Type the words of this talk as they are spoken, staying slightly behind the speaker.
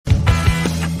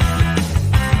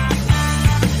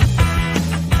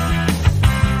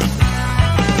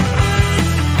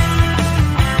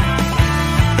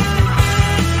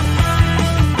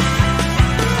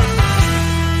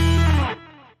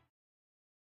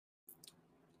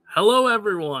Hello,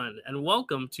 everyone, and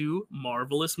welcome to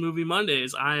Marvelous Movie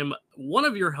Mondays. I'm one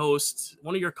of your hosts,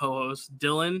 one of your co-hosts,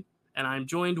 Dylan, and I'm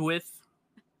joined with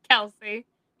Kelsey.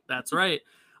 That's right,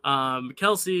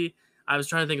 Kelsey. I was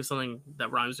trying to think of something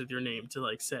that rhymes with your name to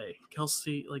say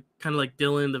Kelsey, kind of like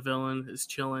Dylan, the villain, is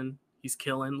chilling. He's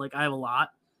killing. I have a lot.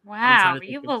 I'm trying Wow, to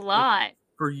think you have of a lot.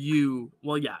 for you.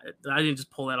 Well, yeah, I didn't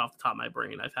just pull that off the top of my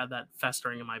brain. I've had that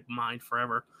festering in my mind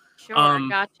forever. Sure,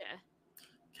 gotcha.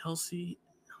 Kelsey.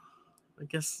 I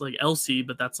guess Elsie,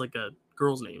 but that's like a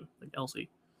girl's name, like Elsie.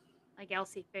 Like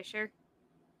Elsie Fisher.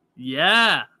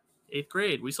 Yeah, 8th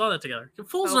grade. We saw that together.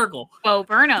 Full circle. Bo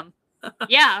Burnham.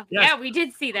 Yeah, Yes. yeah, we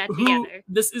did see that together.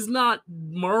 This is not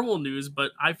Marvel news, but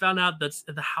I found out that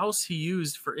the house he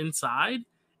used for Inside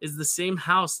is the same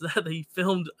house that he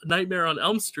filmed Nightmare on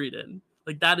Elm Street in.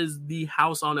 That is the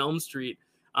house on Elm Street.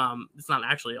 It's not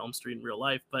actually Elm Street in real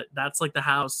life, but that's the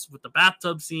house with the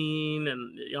bathtub scene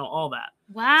and all that.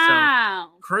 Wow.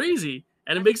 So, crazy.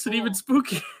 And That's it makes cool. it even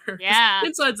spookier. Yeah.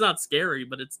 Inside's not scary,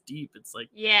 but it's deep. It's a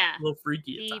little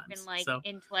freaky deep at times. and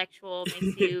intellectual,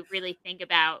 makes you really think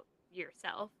about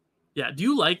yourself. Yeah. Do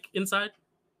you like Inside?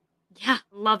 Yeah,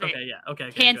 love it. Okay, yeah.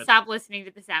 Okay. Can't stop listening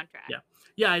to the soundtrack. Yeah.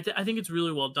 Yeah, I think it's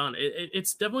really well done.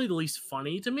 It's definitely the least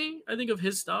funny to me, I think, of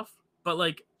his stuff. But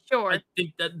sure. I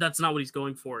think that's not what he's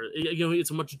going for. It's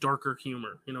a much darker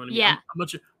humor. You know what I mean? Yeah. A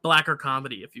much blacker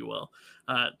comedy, if you will.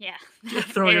 Yeah.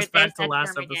 Throwing us back to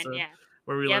last episode again,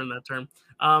 where we learned that term.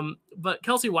 But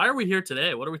Kelsey, why are we here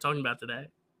today? What are we talking about today?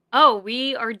 Oh,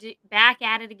 we are back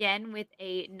at it again with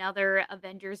another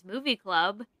Avengers movie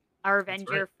club. Our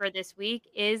Avenger for this week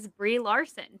is Brie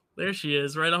Larson. There she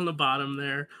is, right on the bottom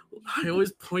there. I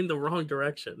always point the wrong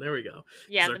direction. There we go.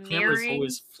 Yeah, the cameras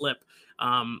always flip.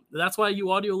 That's why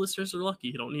you audio listeners are lucky.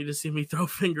 You don't need to see me throw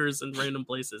fingers in random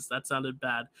places. That sounded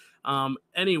bad.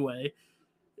 Anyway,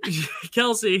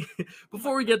 Kelsey,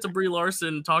 before we get to Brie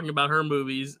Larson talking about her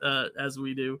movies, as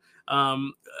we do,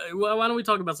 why don't we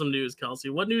talk about some news, Kelsey?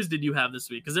 What news did you have this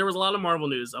week? Because there was a lot of Marvel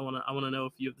news. I wanna know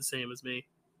if you have the same as me.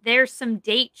 There's some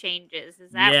date changes.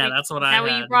 Is that that's what I had.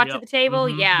 What you brought to the table?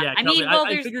 Mm-hmm. Yeah. I Kelsey, mean, well,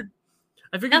 I there's figured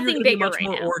you're going to be much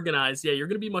more organized. Yeah, you're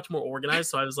going to be much more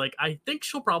organized. So I was like, I think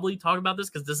she'll probably talk about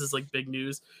this because this is big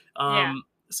news.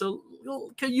 So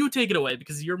can you take it away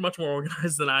because you're much more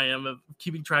organized than I am of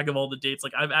keeping track of all the dates.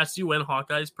 I've asked you when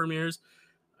Hawkeye's premieres.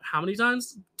 How many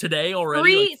times today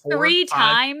already? Three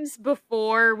times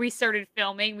before we started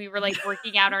filming. We were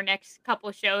working out our next couple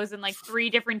of shows, and 3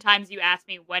 different times you asked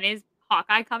me, when is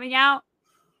Hawkeye coming out?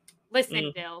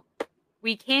 Listen, Bill,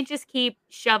 we can't just keep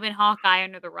shoving Hawkeye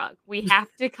under the rug. We have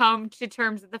to come to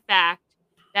terms with the fact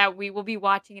that we will be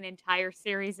watching an entire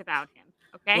series about him.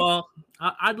 Okay. Well,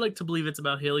 I'd like to believe it's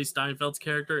about Haley Steinfeld's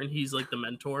character, and he's the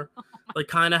mentor,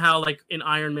 kind of how in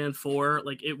Iron Man 4,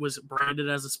 it was branded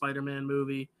as a Spider-Man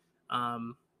movie,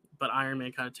 but Iron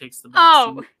Man kind of takes the back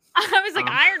seat. I was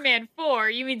Iron Man 4.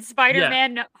 You mean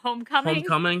Spider-Man Homecoming?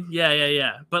 Homecoming,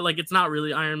 yeah. But it's not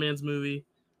really Iron Man's movie.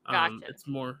 Gotcha. It's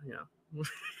more,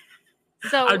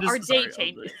 So our date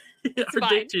changes. Our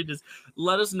date changes.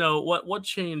 Let us know what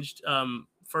changed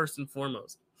first and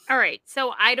foremost. All right.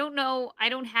 So I don't know. I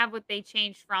don't have what they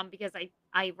changed from because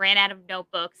I ran out of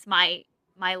notebooks. My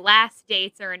last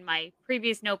dates are in my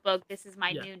previous notebook. This is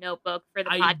my new notebook for the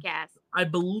podcast. I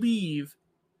believe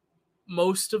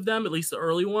most of them, at least the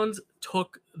early ones,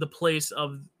 took the place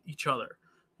of each other,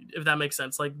 if that makes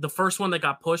sense. The first one that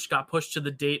got pushed to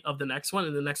the date of the next one,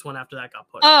 and the next one after that got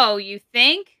pushed. Oh, you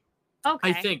think? Okay.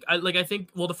 I think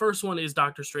well, the first one is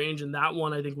Doctor Strange, and that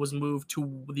one I think was moved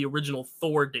to the original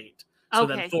Thor date. So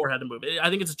then Thor had to move. I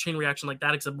think it's a chain reaction like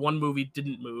that, except one movie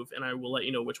didn't move, and I will let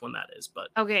you know which one that is. But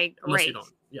okay, great. You don't.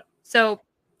 Yeah. So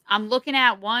I'm looking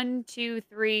at 1, 2,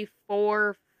 3,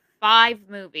 4, 5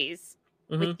 movies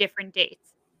with different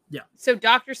dates. Yeah. So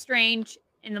Doctor Strange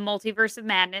in the Multiverse of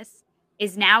Madness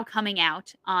is now coming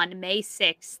out on May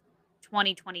 6th,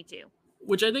 2022.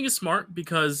 Which I think is smart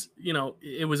because,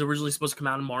 it was originally supposed to come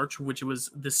out in March, which was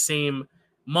the same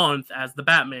month as the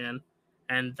Batman.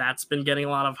 And that's been getting a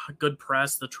lot of good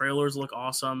press. The trailers look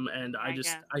awesome. And I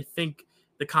think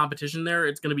the competition there,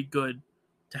 it's going to be good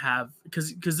to have.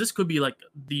 Because this could be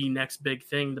the next big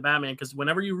thing, the Batman. Because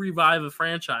whenever you revive a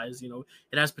franchise,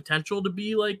 it has potential to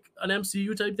be an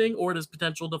MCU type thing. Or it has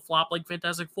potential to flop like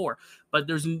Fantastic Four. But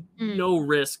there's no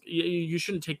risk. You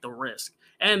shouldn't take the risk.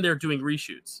 And they're doing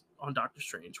reshoots on Doctor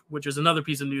Strange, which is another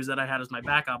piece of news that I had as my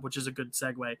backup, which is a good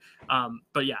segue.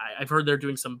 But yeah, I've heard they're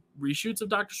doing some reshoots of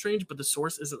Doctor Strange, but the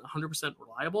source isn't 100%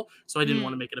 reliable, so I didn't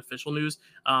want to make it official news.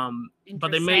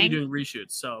 But they may be doing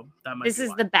reshoots, so that might. This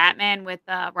is the Batman with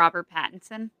Robert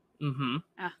Pattinson. Mm-hmm.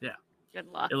 Yeah. Good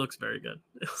luck. It looks very good.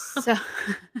 So,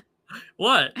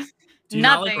 What? Do you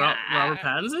not like Nothing. Robert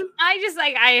Pattinson?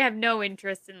 I have no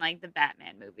interest in like the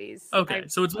Batman movies. Okay,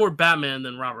 so it's more Batman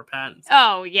than Robert Pattinson.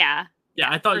 Oh yeah, Yeah,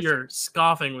 yeah, I thought for your sure.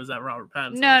 scoffing was at Robert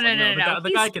Pattinson. I No, was no, like, no, no, no, no. the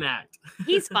guy can act.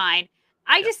 He's fine.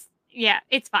 I Yeah, just yeah,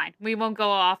 it's fine. We won't go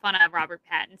off on a Robert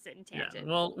Pattinson yeah. tangent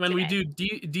Well, when we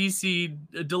today. do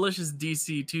DC delicious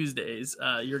DC Tuesdays,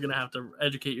 you're gonna have to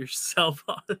educate yourself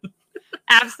on. I'm kidding.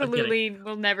 Absolutely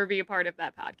will never be a part of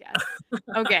that podcast.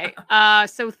 Okay.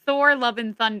 So Thor Love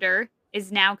and Thunder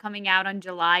is now coming out on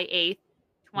July 8th,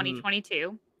 Mm,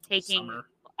 2022, taking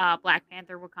summer. Black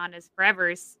Panther Wakanda's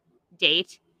Forever's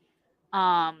date.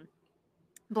 Um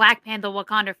Black Panther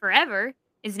Wakanda Forever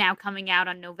is now coming out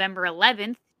on November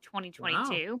 11th, Wow.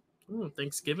 2022. Ooh,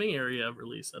 Thanksgiving area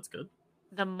release. That's good.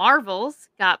 The Marvels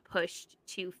got pushed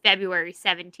to February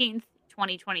 17th,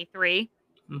 2023.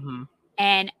 Mm-hmm.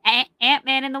 And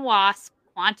Ant-Man and the Wasp,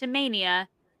 Quantumania,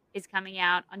 is coming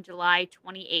out on July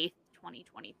 28th,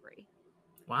 2023.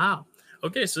 Wow.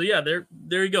 Okay, so yeah, there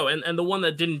you go. And the one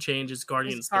that didn't change is Is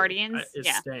Guardians 3. Guardians? Is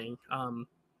Yeah. staying.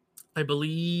 I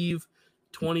believe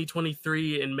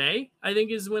 2023 in May, I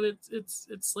think is when it's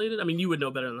slated. I mean, you would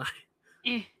know better than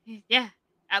I. Yeah.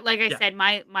 Like I Yeah. said,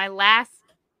 my last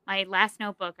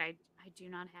notebook I do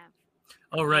not have.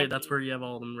 Oh right, that's where you have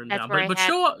all of them written That's down. where I But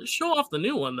have. show off the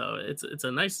new one though. It's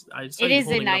a nice. I saw It you is a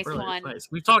holding it up nice earlier. It's one. nice.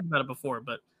 We've talked about it before,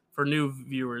 but for new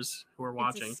viewers who are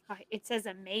watching, It says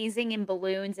amazing in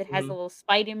balloons. It has Mhm. a little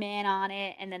Spider-Man on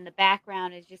it, and then the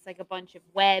background is just like a bunch of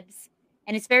webs.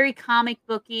 And it's very comic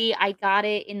booky. I got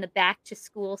it in the back to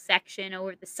school section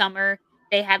over the summer.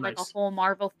 They had like a Nice. whole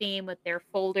Marvel theme with their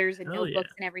folders and Hell yeah,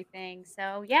 notebooks and everything.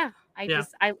 So yeah, yeah,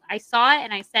 I saw it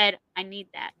and I said, I need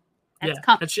that. That's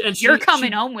yeah. And you're she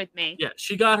coming home with me. yeah,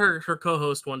 she got her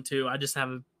co-host one too. I just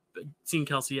haven't seen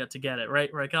Kelsey yet to get it.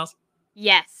 Right, Kelsey.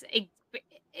 Yes.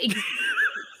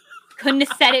 Couldn't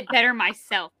have said it better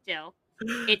myself, Jill.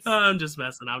 It's I'm just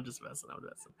messing. I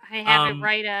have it Um,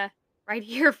 right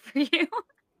here for you.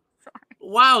 Sorry.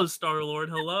 wow, Star Lord,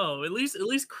 hello. At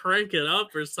least crank it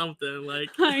up or something. Like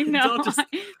I know. don't just.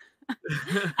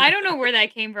 I don't know where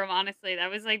that came from, honestly. That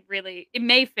was like really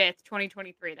May 5th,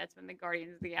 2023. That's when the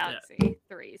Guardians of the Galaxy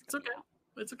 3 is It's coming okay. out.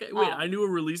 It's okay. Wait, I Um, knew a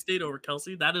release date over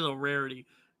Kelsey. That is a rarity.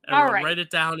 all Everyone, right. write it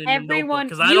down in your notebook Everyone,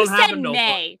 because I you don't have a said notebook.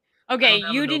 May. I Okay, don't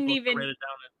have a you didn't notebook to even write it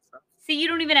down in. So. see. You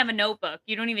don't even have a notebook.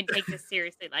 You don't even take this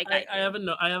seriously like I do.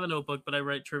 I have a notebook, but I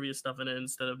write trivia stuff in it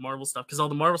instead of Marvel stuff because all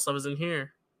the Marvel stuff is in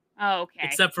here, Oh, okay.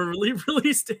 except for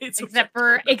release dates.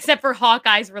 Except for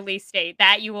Hawkeye's release date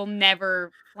that you will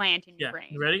never plant in your Yeah,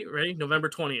 brain. ready? November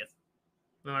 20th.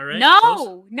 Am I right? No,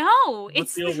 Close? no.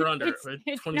 What's the over under?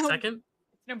 22nd?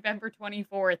 It's November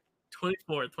 24th.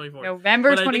 24th.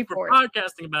 November But I think we're 24th.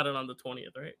 podcasting about it on the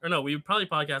 20th, right? Or no, we would probably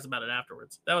podcast about it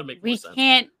afterwards. That would make more We sense.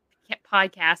 can't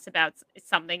podcast about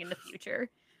something in the future.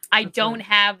 I That's don't right.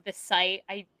 have the site.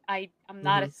 I'm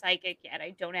not a Mhm. psychic yet.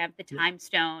 I don't have the Yeah. time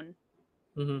stone.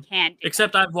 Mhm. Can't do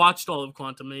Except that. I've watched all of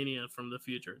Quantumania from the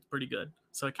future. It's pretty good.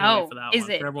 So I can't wait for that is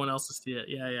one. it? For everyone else to see it.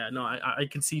 Yeah. No, I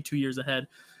can see 2 years ahead.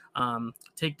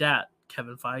 Take that,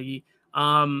 Kevin Feige.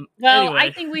 Well, Anyway. I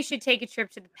think we should take a trip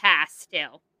to the past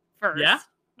still first. Yeah?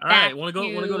 All right. Want to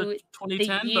go to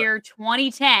 2010? The year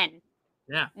 2010.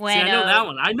 Yeah. When, see, I know that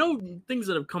one. I know things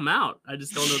that have come out. I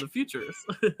just don't know the futures.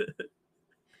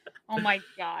 Oh my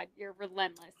God, you're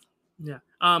relentless. Yeah.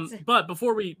 But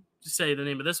before we say the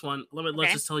name of this one, let's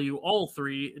Okay. just tell you all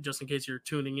three, just in case you're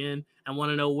tuning in and want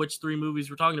to know which three movies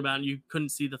we're talking about, and you couldn't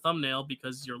see the thumbnail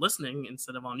because you're listening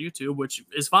instead of on YouTube, which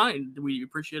is fine. We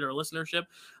appreciate our listenership.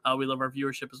 We love our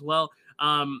viewership as well.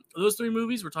 Those three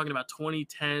movies, we're talking about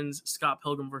 2010's Scott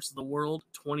Pilgrim vs. the World,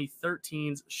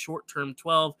 2013's Short Term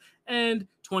 12, and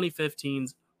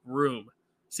 2015's Room.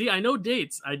 See, I know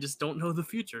dates. I just don't know the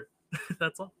future.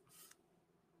 That's all.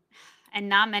 And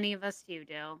not many of us do,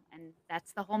 and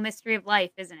that's the whole mystery of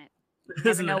life, isn't it? You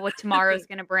never know what tomorrow's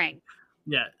going to bring.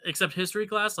 Yeah, except history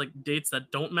class, like dates that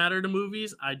don't matter to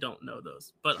movies, I don't know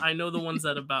those. But I know the ones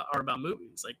that are about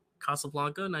movies, like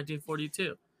Casablanca,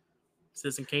 1942,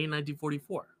 Citizen Kane,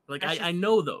 1944. Like I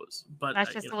know those, but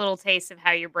that's just a little taste of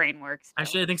how your brain works.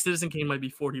 Actually, I think Citizen Kane might be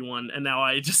 41, and now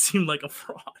I just seem like a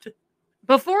fraud.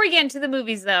 Before we get into the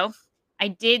movies, though, I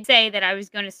did say that I was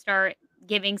going to start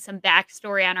giving some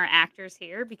backstory on our actors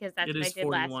here because that's what I did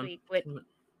 41. last week with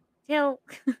Till.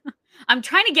 I'm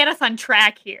trying to get us on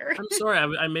track here. I'm sorry,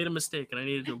 I made a mistake and I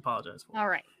needed to apologize for it. All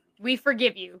right. We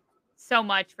forgive you so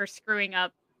much for screwing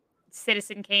up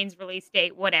Citizen Kane's release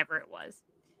date, whatever it was.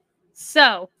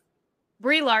 So,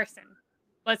 Brie Larson,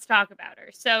 let's talk about her.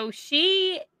 So,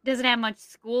 she doesn't have much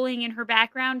schooling in her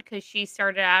background because she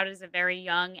started out as a very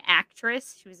young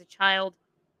actress. She was a child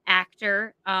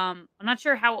actor. I'm not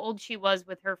sure how old she was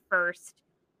with her first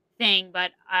thing,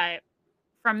 but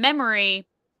from memory,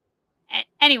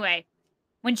 anyway,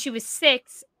 when she was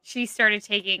 6, she started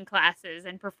taking classes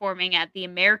and performing at the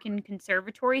American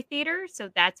Conservatory Theater, so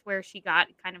that's where she got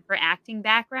kind of her acting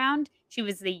background. She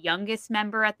was the youngest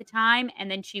member at the time, and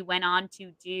then she went on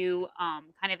to do,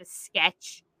 kind of a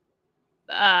sketch,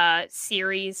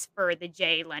 series for the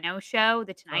Jay Leno show,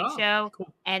 The Tonight Oh, Show,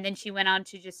 cool. and then she went on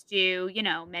to just do,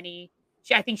 many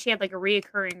I think she had, like, a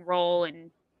reoccurring role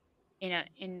in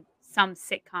some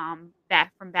sitcom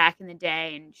back in the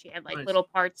day, and she had, like, Nice. little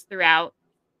parts throughout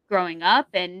growing up,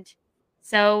 and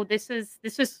so this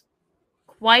was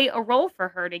quite a role for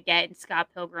her to get in Scott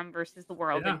Pilgrim versus the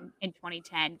World Yeah. in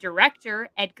 2010. Director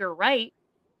Edgar Wright,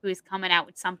 who is coming out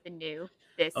with something new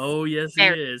this Oh, yes, he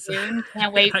very is. soon.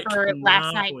 Can't wait I for Last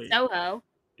cannot Night in wait. Soho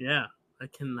Yeah, I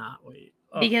cannot wait.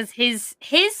 Oh, because his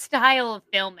style of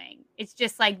filming, it's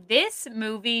just like this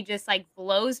movie just like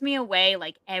blows me away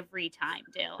like every time,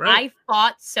 Dill. right. I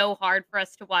fought so hard for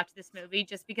us to watch this movie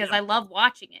just because Yeah. I love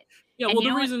watching it. Yeah, And well, you the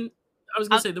know what? reason I was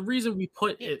gonna I'll, say the reason we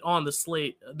put yeah, it on the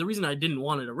slate, the reason I didn't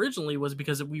want it originally was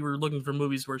because we were looking for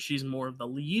movies where she's more of the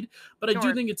lead. But I do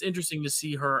sure. think it's interesting to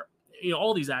see her,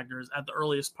 all these actors at the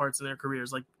earliest parts in their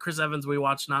careers. Like Chris Evans, we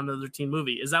watched Not Another Teen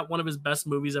Movie. Is that one of his best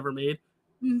movies ever made?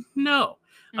 No.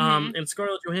 Mhm. And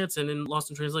Scarlett Johansson in Lost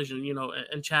in Translation,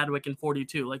 and Chadwick in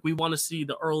 42. Like we want to see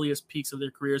the earliest peaks of their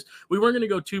careers. We weren't going to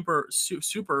go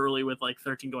super early with like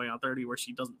 13 going on 30 where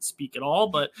she doesn't speak at all,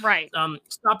 but Right.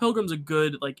 Scott Pilgrim's a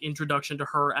good like introduction to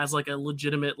her as like a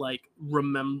legitimate like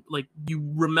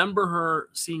you remember her,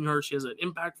 seeing her, she has an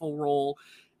impactful role,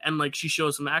 and like she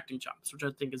shows some acting chops, which I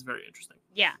think is very interesting.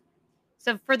 Yeah.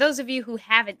 So for those of you who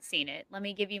haven't seen it, let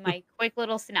me give you my quick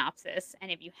little synopsis. And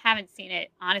if you haven't seen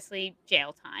it, honestly,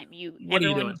 jail time. What are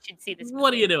you Everyone doing? should see this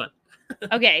What are movie. you doing?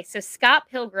 Okay, so Scott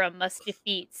Pilgrim must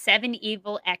defeat 7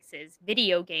 evil exes,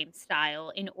 video game style,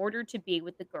 in order to be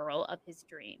with the girl of his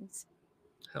dreams.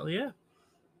 Hell yeah.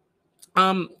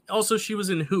 Also she was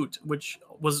in Hoot, which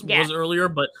Yes. was earlier,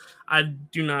 but I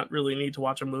do not really need to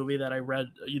watch a movie that I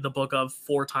read the book of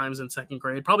 4 times in second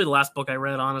grade. Probably the last book I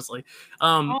read, honestly.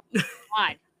 Oh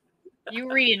God. You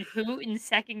were reading Who in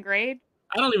second grade?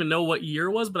 I don't even know what year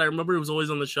it was, but I remember it was always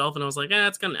on the shelf, and I was like,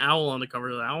 it's got an owl on the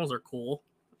cover. The owls are cool.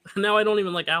 Now I don't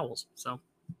even like owls, so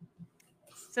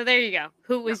So there you go.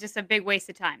 Who yeah. was just a big waste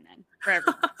of time then for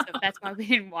everyone. So that's why we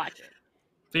didn't watch it.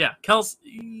 But yeah, Kels,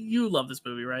 you love this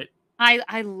movie, right?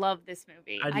 I love this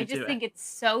movie. I I do just too. think it's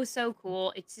so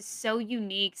cool. It's just so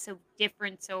unique, so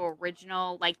different, so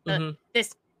original. Like Mm-hmm.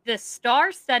 the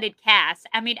star-studded cast.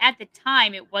 I mean, at the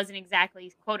time it wasn't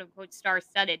exactly quote unquote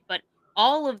star-studded, but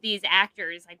all of these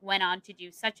actors like went on to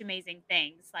do such amazing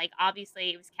things. Like obviously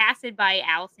it was casted by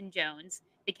Allison Jones.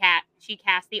 She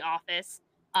cast The Office.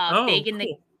 Oh, Big in the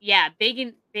cool. yeah, big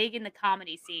in the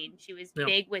comedy scene. She was Yeah,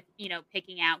 big with,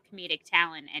 picking out comedic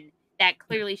talent, and that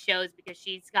clearly shows because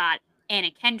she's got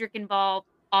Anna Kendrick involved,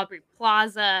 Aubrey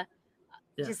Plaza,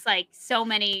 yeah. just like so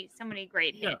many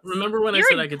great Yeah, hits. remember when I said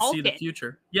Kieran I could see the Culkin.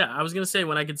 future? Yeah, I was gonna say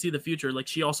when I could see the future. Like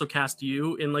she also cast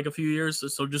you in like a few years,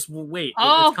 so just wait, it's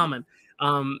Oh, coming.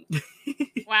 Um,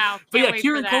 wow, but can't yeah, wait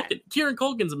for that. Kieran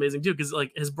Culkin's amazing too because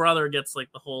like his brother gets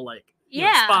like the whole like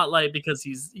Yeah. spotlight because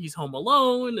he's home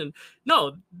alone, and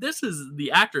no, this is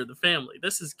the actor of the family.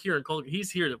 This is Kieran Culkin.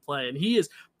 He's here to play, and he is.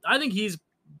 I think he's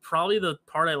probably the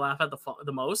part I laugh at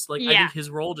the most. Like I Yeah. think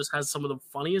his role just has some of the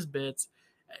funniest bits.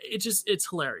 It's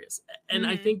hilarious, and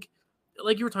I Mhm. think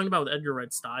like you were talking about with Edgar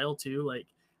Wright's style too, like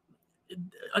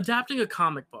adapting a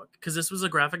comic book because this was a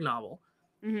graphic novel.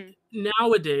 Mhm.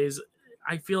 Nowadays,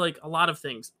 I feel like a lot of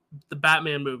things, the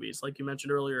Batman movies, like you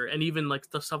mentioned earlier, and even like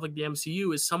the stuff like the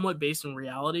MCU is somewhat based in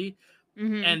reality,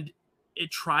 Mhm. and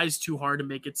it tries too hard to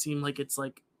make it seem like it's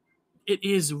like it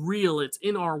is real. It's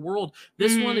in our world.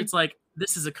 This one, Mhm. it's like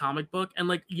this is a comic book, and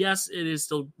like yes, it is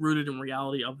still rooted in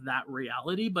reality of that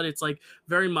reality, but it's like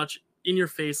very much in your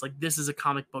face. Like this is a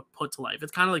comic book put to life.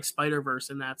 It's kind of like Spider-Verse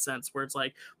in that sense, where it's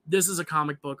like this is a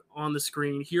comic book on the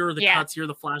screen. Here are the Yeah. cuts. Here are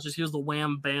the flashes. Here's the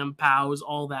wham, bam, pows,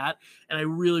 all that. And I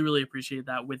really appreciate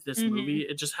that with this movie.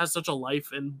 Mhm. It just has such a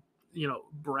life and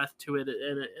breath to it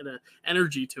and a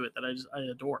energy to it that I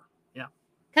adore. Yeah.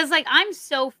 'Cause, like, I'm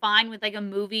so fine with, like, a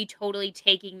movie totally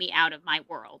taking me out of my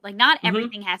world. Like, not Hmm.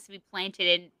 everything has to be planted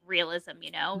in realism,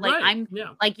 you know? Like, Right. I'm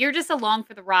Yeah. like, you're just along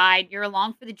for the ride, you're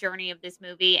along for the journey of this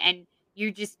movie, and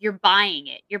you're buying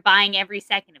it. You're buying every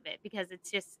second of it because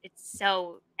it's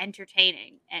so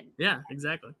entertaining, Yeah,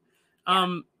 exactly. yeah.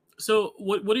 Um, so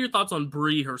what are your thoughts on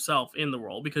Brie herself in the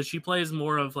role? Because she plays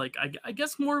more of like I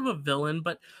guess more of a villain,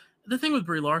 but the thing with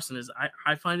Brie Larson is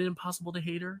I find it impossible to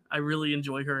hate her. I really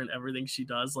enjoy her and everything she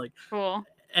does. Like, Cool.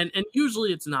 and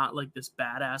usually it's not like this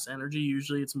badass energy.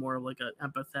 Usually it's more of like a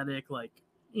empathetic, like,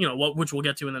 you know, what, which we'll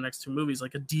get to in the next two movies,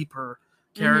 like a deeper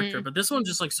character. Mhm. But this one's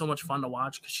just like so much fun to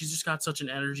watch because she's just got such an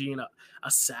energy and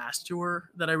a sass to her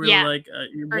that I really Yeah, like.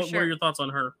 for What are sure. your thoughts on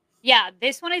her? Yeah,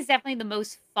 this one is definitely the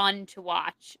most fun to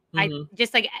watch. I Hmm.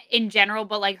 just like in general,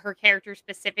 but like her character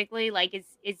specifically, like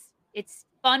it's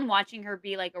fun watching her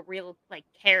be like a real like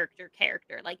character.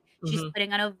 Like she's Hmm.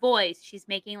 putting on a voice, she's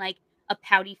making like a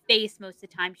pouty face most of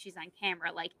the time she's on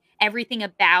camera. Like everything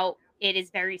about it is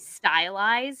very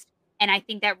stylized, and I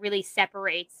think that really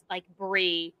separates like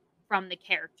Brie from the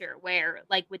character. Where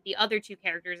like with the other two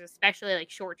characters, especially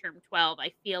like short term 12,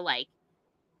 I feel like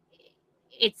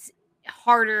it's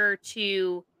harder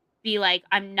to be like,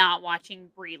 "I'm not watching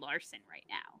Brie Larson right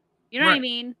now." You know what I Right.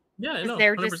 mean? Yeah, I Because 'Cause know,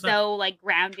 they're just 100%. so, like,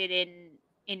 grounded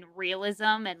in realism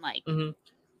and, like, Hmm.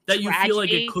 That you feel like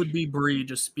it tragedy. could be Brie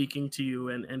just speaking to you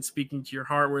and speaking to your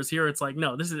heart, whereas here it's like,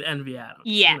 no, this is Envy Adams,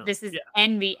 Yeah, you know? this is Yeah,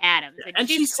 Envy Adams, yeah, and and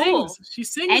she's cool, she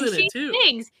sings and in she it too,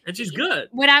 sings. and she's E good.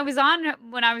 when I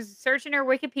was searching her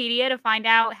Wikipedia to find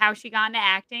out how she got into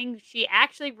acting, she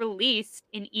actually released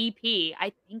an EP,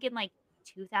 I think in, like,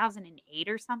 2008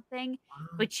 or something,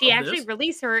 but she Of actually this?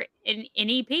 released her an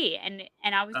EP, and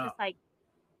I was Oh, just like,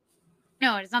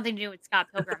 no, it has nothing to do with Scott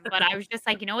Pilgrim, but I was just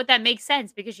like, "You know what? That makes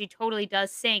sense because she totally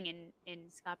does sing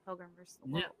in Scott Pilgrim versus the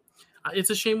yeah. World."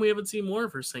 It's a shame we haven't seen more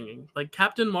of her singing. Like,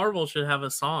 Captain Marvel should have a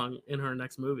song in her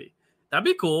next movie. That'd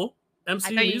be cool. I MCU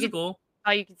thought you could musical.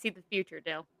 oh, you could see the future,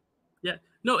 Dill. Yeah.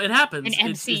 No, it An happens.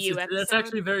 MCU That's episode.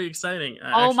 actually very exciting,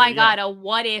 Oh my actually, yeah. god, a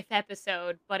what if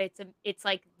episode, but it's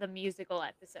like the musical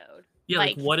episode. Yeah,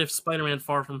 like, Like, what if Spider-Man: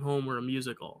 Far From Home were a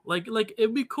musical? Like,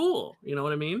 it'd be cool, you know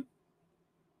what I mean?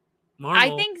 I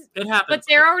Marvel. think It but happens.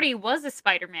 there already was a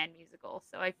Spider-Man musical,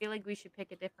 so I feel like we should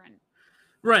pick a different.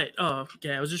 Right. Oh,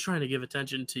 okay. I was just trying to give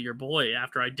attention to your boy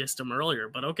after I dissed him earlier,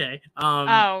 but okay.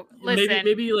 Oh, listen.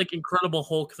 Maybe like Incredible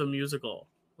Hulk the musical,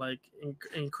 like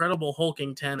Incredible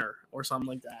Hulking Tenor or something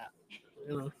like that.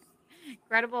 You know.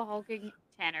 Incredible hulking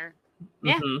tenor.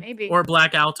 Yeah, Hmm. maybe. Or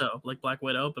Black Alto, like Black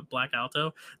Widow, but Black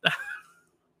Alto. I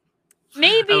don't know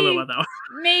Maybe about that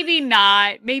one. maybe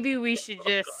not. Maybe we should Oh God.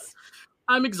 just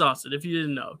I'm exhausted. If you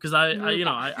didn't know, because move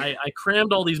on. I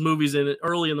crammed all these movies in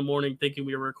early in the morning, thinking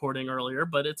we were recording earlier,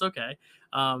 but it's okay.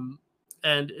 Um,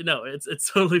 and no, it's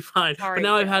totally fine. But Sorry,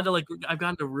 now Dill. I've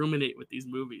gotten to ruminate with these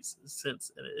movies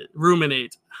since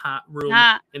ruminate, room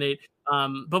Ah, innate.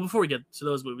 But before we get to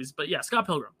those movies, but yeah, Scott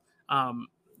Pilgrim.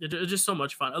 It's just so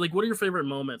much fun. Like, what are your favorite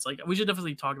moments? Like, we should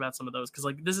definitely talk about some of those because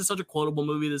like this is such a quotable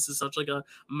movie. This is such like a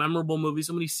memorable movie.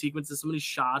 So many sequences, so many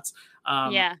shots.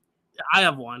 Um, yeah. I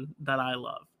have one that I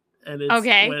love, and it's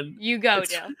Okay, when you go, it's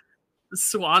Dill. the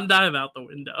swan dive out the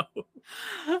window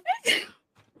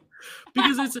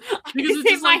because it's I because just it's hit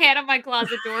just my like hand on my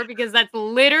closet door because that's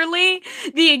literally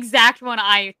the exact one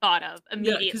I thought of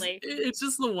yeah, because immediately. it's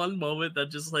just the one moment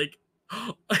that just like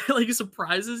like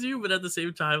surprises you, but at the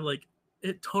same time like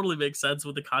it totally makes sense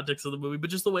with the context of the movie, but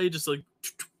just the way it just like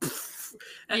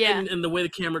Yeah. and the way the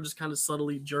camera just kind of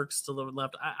subtly jerks to the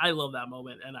left. I love that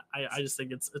moment, and I just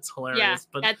think it's Yeah, hilarious.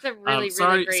 But that's a really,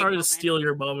 really great sorry to moment. steal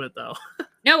your moment though.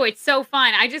 No, it's so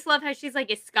fun. I just love how she's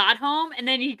like, "Is Scott home?" And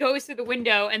then he goes through the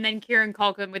window, and then Kieran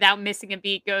Culkin, without missing a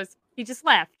beat, goes, "He just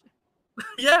left."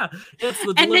 Yeah, it's the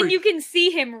And then delivery. you can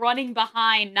see him running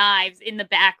behind Knives in the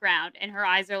background, and her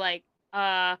eyes are like,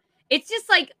 it's just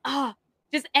like, oh,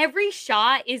 just every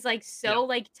shot is like Yeah. so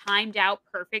like timed out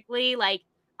perfectly. Like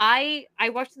I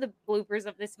watched the bloopers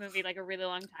of this movie like a really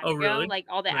long time Oh, ago, really? like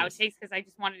all the Nice. outtakes because I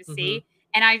just wanted to Mhm. see.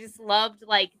 And I just loved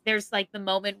like there's like the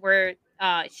moment where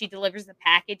she delivers the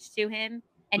package to him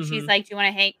and she's Mhm. like, "Do you want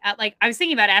to hang out?" Like I was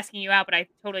thinking about asking you out, but I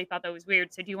totally thought that was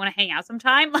weird. So do you want to hang out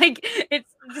sometime? Like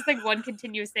it's just like one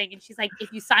continuous thing. And she's like,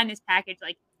 "If you sign this package,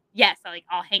 like yes,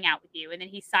 I'll hang out with you." And then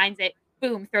he signs it,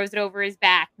 boom, throws it over his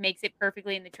back, makes it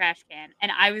perfectly in the trash can.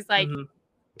 And I was like, Mhm.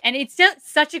 and it's just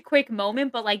such a quick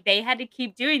moment, but like they had to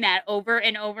keep doing that over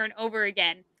and over and over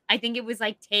again. I think it was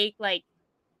like take like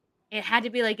it had to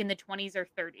be, like, in the 20s or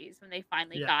 30s when they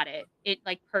finally Yeah. got it,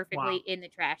 like, perfectly Wow. in the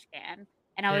trash can,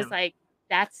 and I was Damn. like,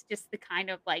 "That's just the kind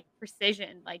of, like,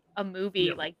 precision, like, a movie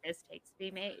Yeah. like this takes to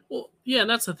be made." Well, yeah, and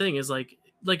that's the thing is like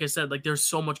I said, like there's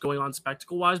so much going on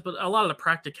spectacle wise, but a lot of the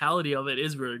practicality of it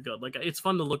is really good. Like it's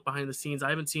fun to look behind the scenes. I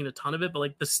haven't seen a ton of it, but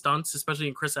like the stunts, especially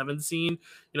in Chris Evans' scene,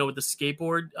 you know, with the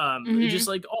skateboard, just Mhm.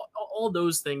 like all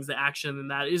those things, the action and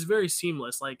that is very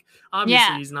seamless. Like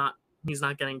obviously Yeah. he's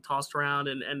not getting tossed around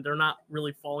and they're not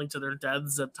really falling to their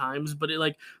deaths at times, but it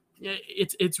like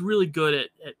it's really good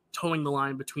at towing the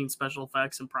line between special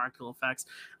effects and practical effects.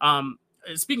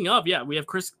 Speaking of, yeah, we have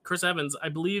Chris Evans. I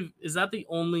believe, is that the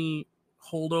only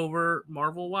holdover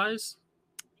Marvel wise,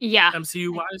 Yeah,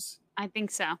 MCU wise? I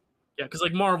think so. Yeah, because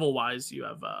like Marvel wise, you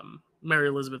have Mary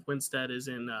Elizabeth Winstead is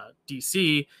in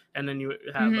DC, and then you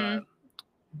have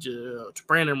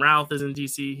Brandon Routh is in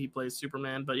DC. He plays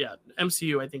Superman. But yeah,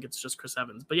 MCU, I think it's just Chris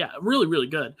Evans. But yeah, really, really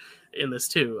good in this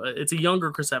too. It's a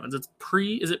younger Chris Evans. Is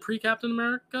it pre Captain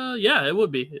America? Yeah, it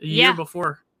would be a year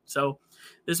before. So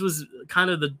this was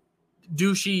kind of the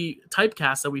douchey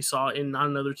typecast that we saw in Not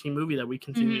Another Teen Movie that we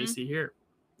continue to see here.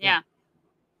 Yeah.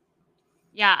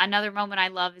 Yeah, another moment I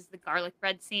love is the garlic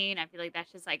bread scene. I feel like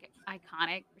that's just like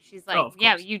iconic. She's like,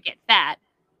 "Yeah, you get fat.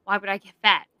 Why would I get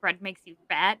fat? Bread makes you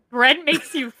fat. Bread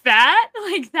makes you fat."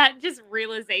 Like that, just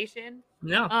realization.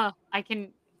 Yeah. I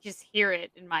can just hear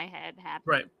it in my head happening.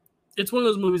 Right. It's one of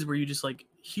those movies where you just like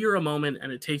hear a moment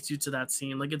and it takes you to that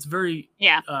scene. Like it's very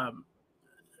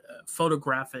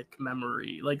photographic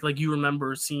memory. Like you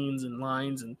remember scenes and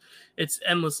lines, and it's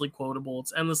endlessly quotable.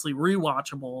 It's endlessly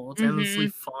rewatchable. It's endlessly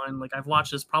fun. Like I've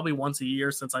watched this probably once a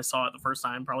year since I saw it the first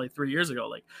time, probably 3 years ago.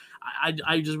 Like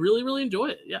I just really, really enjoy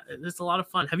it. Yeah, it's a lot of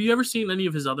fun. Have you ever seen any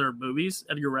of his other movies,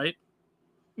 Edgar Wright?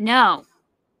 No.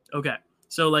 Okay.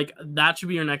 So like that should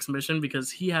be your next mission,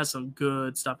 because he has some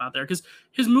good stuff out there. Because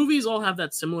his movies all have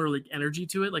that similar like energy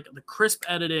to it, like the crisp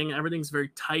editing, everything's very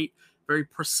tight, very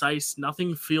precise.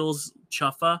 Nothing feels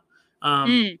chuffa,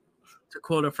 to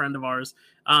quote a friend of ours.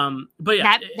 But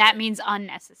yeah, that means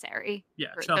unnecessary.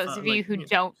 Yeah, for chuffa, those of you who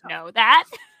don't know that.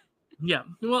 Yeah,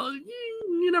 well,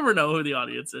 you never know who the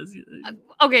audience is.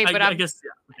 Okay, but I guess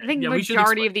I think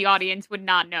majority of the audience would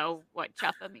not know what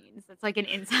chuffa means. It's like an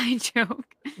inside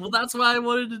joke. Well, that's why I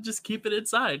wanted to just keep it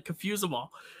inside, confuse them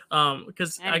all,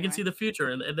 because I can see the future.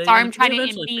 And they, sorry, I'm trying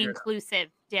to be inclusive,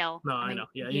 Dill. No, I know.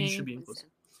 Yeah, you should be inclusive.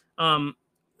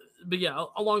 But yeah,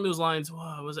 along those lines,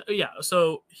 what was it? Yeah,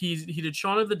 so he did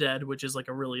Shaun of the Dead, which is like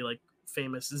a really like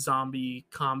famous zombie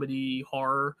comedy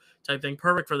horror type thing,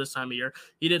 perfect for this time of year.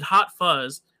 He did Hot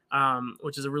Fuzz,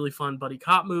 which is a really fun buddy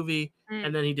cop movie,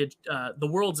 and then he did The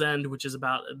World's End, which is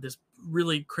about this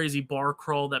really crazy bar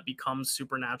crawl that becomes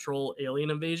supernatural alien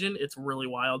invasion. It's really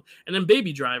wild. And then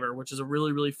Baby Driver, which is a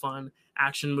really, really fun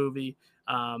action movie,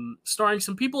 starring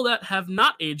some people that have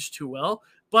not aged too well,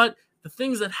 but the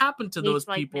things that happen to those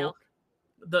people,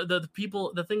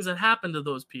 the things that happen to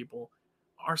those people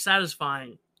are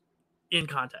satisfying in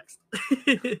context,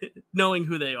 knowing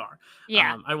who they are.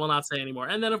 Yeah. I will not say anymore.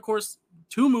 And then, of course,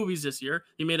 2 movies this year.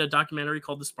 He made a documentary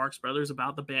called The Sparks Brothers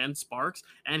about the band Sparks,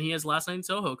 and he has Last Night in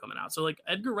Soho coming out. So, like,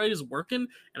 Edgar Wright is working,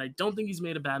 and I don't think he's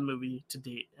made a bad movie to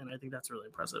date, and I think that's really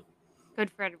impressive. Good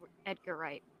for Edgar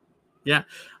Wright. Yeah.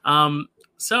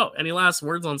 So, any last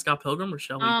words on Scott Pilgrim, or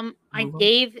shall we? I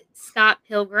gave Scott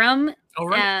Pilgrim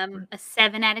a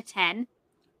 7 out of 10.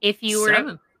 If you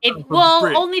were,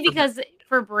 Brie, only because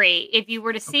for Brie, if you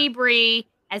were to see Brie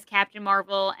as Captain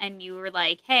Marvel and you were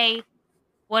like, hey,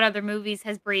 what other movies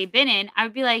has Brie been in? I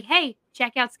would be like, hey,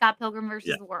 check out Scott Pilgrim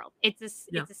versus the World. It's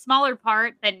a smaller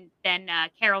part than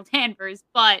Carol Danvers,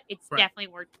 but it's definitely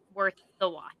worth the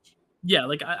watch. Yeah,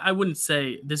 like I wouldn't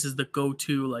say this is the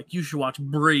go-to, like you should watch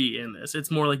Brie in this.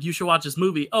 It's more like you should watch this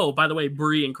movie. Oh, by the way,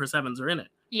 Brie and Chris Evans are in it.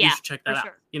 Yeah, you should check that out.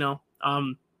 Sure. You know,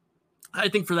 I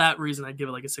think for that reason I'd give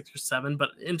it like a 6 or 7.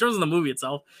 But in terms of the movie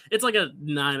itself, it's like a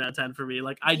 9 out of 10 for me.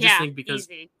 Like I just think because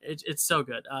it's so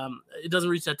good. It doesn't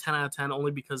reach that 10 out of 10 only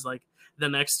because like the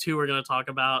next 2 we're gonna talk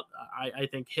about, I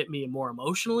think hit me more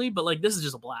emotionally. But like this is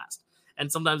just a blast.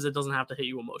 And sometimes it doesn't have to hit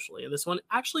you emotionally. And this one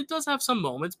actually does have some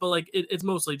moments, but like it's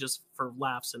mostly just for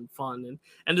laughs and fun.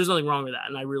 And there's nothing wrong with that.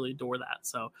 And I really adore that.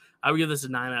 So I would give this a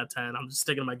 9 out of 10. I'm just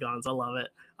sticking to my guns. I love it.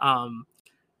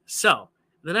 So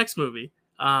the next movie,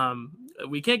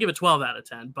 we can't give it 12 out of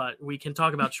 10, but we can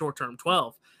talk about Short Term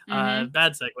 12.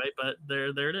 Bad segue, but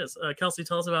there it is. Kelsey,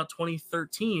 tell us about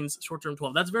 2013's Short Term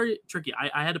 12. That's very tricky.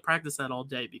 I had to practice that all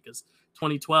day because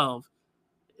 2012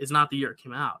 is not the year it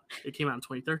came out. It came out in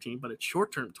 2013, but it's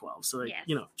Short Term 12. So, like,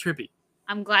 you know, trippy.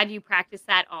 I'm glad you practiced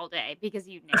that all day because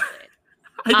you nailed it.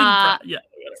 I didn't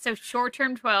So Short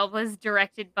Term 12 was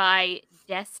directed by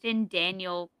Destin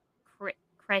Daniel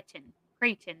Cretton.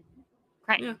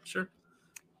 Yeah, sure.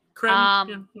 I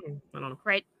don't know.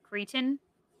 Cretton?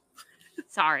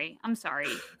 Sorry. I'm sorry.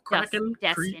 Kraken?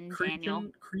 Destin Daniel.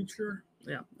 Creature?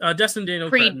 Yeah. Destin Daniel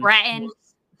Creed Bratton.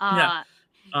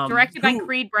 Directed by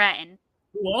Creed Bratton.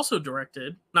 Who also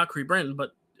directed, not Creed Bratton,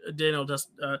 but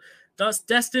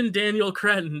Destin Daniel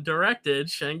Cretton directed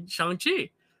Shang-Chi,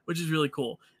 which is really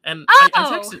cool. And I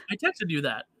texted you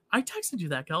that. I texted you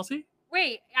that, Kelsey.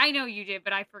 Wait, I know you did,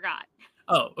 but I forgot.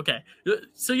 Oh, okay.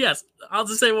 So yes, I'll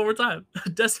just say it one more time.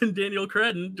 Destin Daniel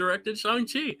Cretton directed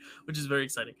Shang-Chi, which is very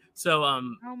exciting. So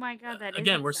Oh my god, that is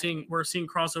again, exciting. we're seeing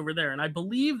crossover there, and I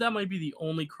believe that might be the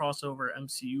only crossover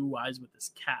MCU wise with this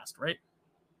cast, right?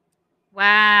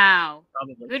 Wow.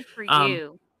 Probably. Good for Um,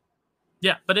 you.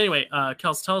 yeah, but anyway,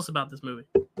 Kels, tell us about this movie.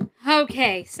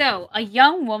 Okay, so a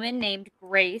young woman named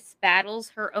Grace battles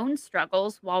her own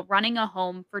struggles while running a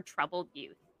home for troubled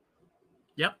youth.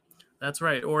 Yep, that's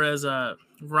right. Or as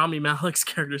Rami Malek's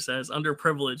character says,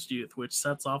 underprivileged youth, which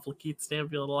sets off Lakeith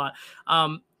Stanfield a lot.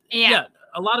 Yeah. Yeah,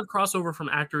 a lot of crossover from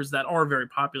actors that are very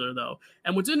popular though.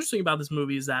 And what's interesting about this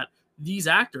movie is that these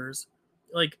actors,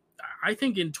 like I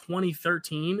think in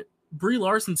 2013, Brie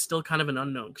Larson's still kind of an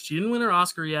unknown because she didn't win her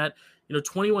Oscar yet.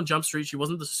 21 Jump Street, she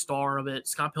wasn't the star of it.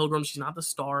 Scott Pilgrim, she's not the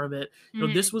star of it.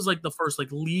 This Mhm. was like the first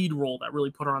like lead role that really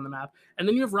put her on the map. And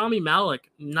then you have Rami Malek,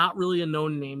 not really a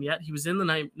known name yet. He was in the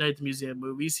Night at the Museum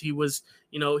movies. He was,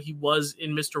 he was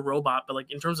in Mr. Robot, but like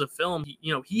in terms of film,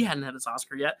 he hadn't had his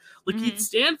Oscar yet. Lakeith Mhm.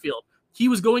 Stanfield, he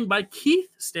was going by Keith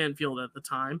Stanfield at the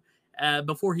time,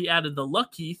 before he added the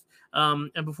Luck Keith,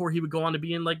 and before he would go on to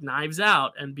be in like Knives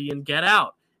Out and be in Get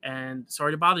Out and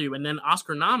Sorry to Bother You, and then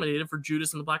Oscar nominated for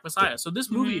Judas and the Black Messiah. So this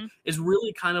movie Mhm. is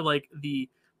really kind of like the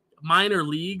minor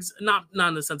leagues, not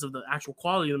in the sense of the actual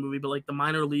quality of the movie, but like the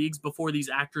minor leagues before these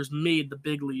actors made the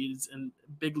big leagues and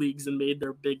made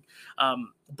their big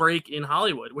break in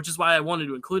Hollywood, which is why I wanted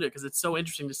to include it because it's so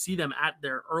interesting to see them at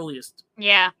their earliest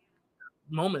Yeah.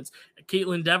 moments.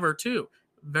 Caitlin Dever too,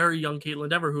 very young Caitlin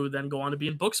Dever, who then go on to be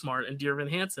in Booksmart and Dear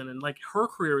Evan Hansen, and like her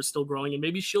career is still growing, and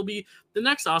maybe she'll be the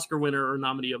next Oscar winner or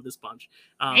nominee of this bunch.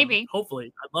 Maybe.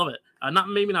 Hopefully, I'd love it.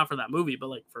 Not for that movie, but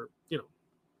like for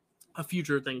a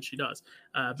future thing she does.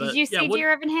 Did But you yeah, see what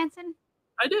Dear Evan Hansen?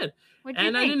 I did, What'd you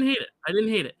and I think? didn't hate it. I didn't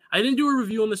hate it. I didn't do a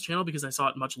review on this channel because I saw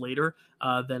it much later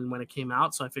than when it came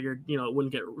out, so I figured it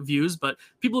wouldn't get reviews. But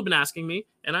people have been asking me,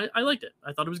 and I liked it.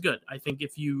 I thought it was good. I think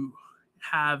if you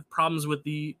have problems with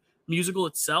the musical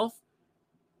itself,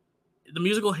 the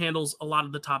musical handles a lot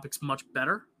of the topics much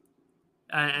better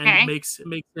and Okay. makes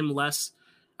them less.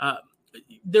 Uh,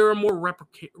 there are more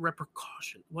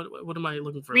repercussion. What am I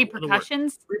looking for? The word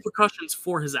Repercussions? repercussions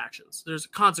for his actions. There's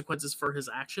consequences for his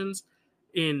actions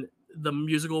in the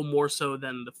musical more so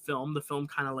than the film. The film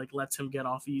kind of like lets him get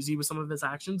off easy with some of his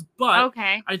actions, but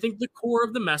Okay. I think the core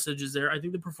of the message is there. I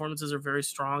think the performances are very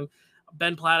strong.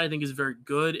 Ben Platt, I think, is very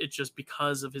good. It's just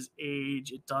because of his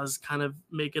age, it does kind of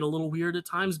make it a little weird at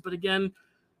times. But again,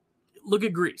 look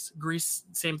at Grease. Grease,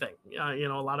 same thing. A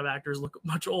lot of actors look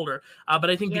much older, but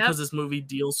I think Yep. because this movie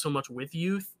deals so much with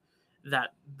youth,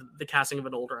 that the casting of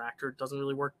an older actor doesn't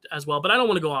really work as well. But I don't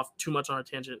want to go off too much on a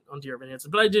tangent on Dear Evan Hansen,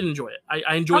 but I did enjoy it.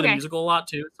 I enjoy the Okay. musical a lot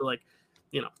too. So like,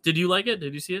 did you like it?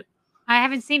 Did you see it? I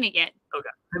haven't seen it yet. Okay.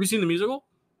 Have you seen the musical?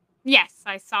 Yes,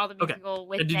 I saw the Okay. musical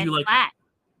with And did you Ben like that? Platt.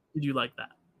 Did you like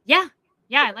that? Yeah.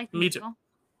 Yeah, I Okay. like the Me too. musical.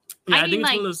 Yeah, I I mean, think it's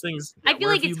one like, of those things. Yeah, I feel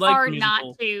where like if you it's like the hard not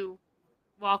musical, to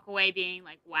walk away being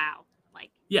like, wow.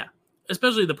 Like, yeah,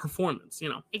 especially the performance.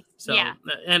 yeah. So,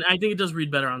 and I think it does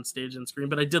read better on stage and screen,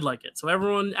 but I did like it. So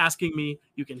everyone asking me,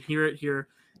 you can hear it here.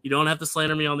 You don't have to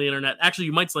slander me on the internet. Actually,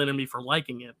 you might slander me for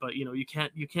liking it, but you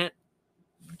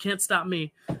can't stop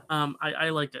me. I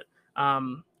liked it.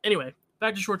 Anyway,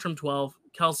 back to Short Term 12.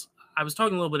 Kels, I was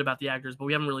talking a little bit about the actors, but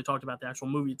we haven't really talked about the actual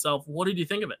movie itself. What did you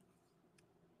think of it?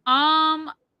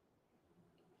 Um,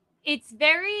 it's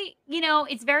very,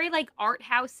 it's very like art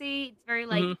housey. It's very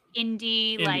like Mm-hmm.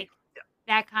 indie, Indie. like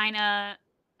that kind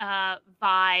of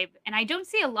vibe. And I don't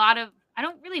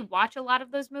really watch a lot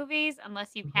of those movies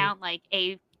unless you Mm-hmm. count like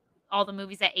all the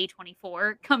movies that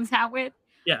A24 comes out with.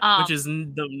 Yeah, which Um, is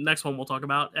the next one we'll talk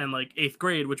about, and like Eighth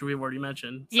Grade, which we've already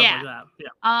mentioned, stuff like yeah. that. Yeah.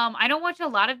 I don't watch a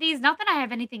lot of these. Not that I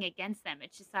have anything against them.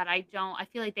 It's just that I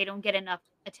feel like they don't get enough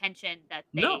attention that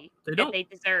No, they don't. they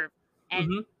deserve. And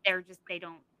Mm-hmm. they're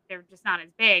just not as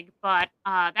big. But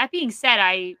that being said,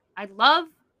 I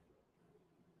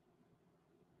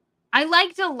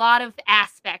liked a lot of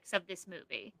aspects of this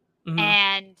movie. Mm-hmm.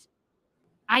 And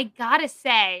I gotta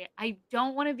say, I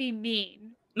don't want to be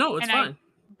mean. No, it's And fine. No,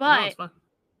 but it's fine.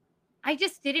 I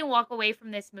just didn't walk away from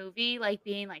this movie like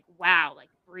being like, wow, like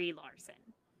Brie Larson.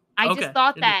 I just Okay.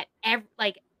 thought that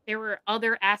there were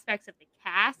other aspects of the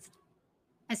cast,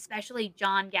 especially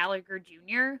John Gallagher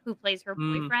Jr., who plays her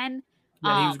Mm, boyfriend.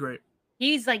 yeah, he was Um, great.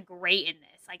 he's like great in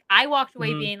this. Like I walked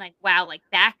away Mm-hmm. being like, wow, like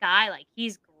that guy, like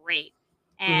he's great.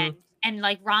 Mm-hmm. And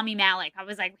like Rami Malek, I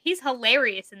was like, he's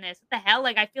hilarious in this. What the hell?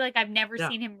 Like I feel like I've never Yeah.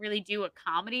 seen him really do a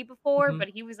comedy before, Mm-hmm. but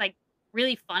he was like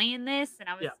really funny in this, and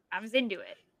Yeah. I was into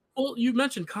it. Well, you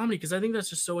mentioned comedy because I think that's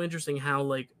just so interesting how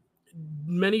like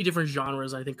many different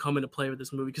genres I think come into play with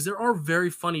this movie because there are very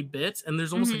funny bits and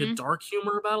there's almost like a Mhm. dark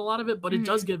humor about a lot of it, but it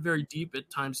does Mhm. get very deep at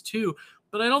times too.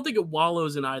 But I don't think it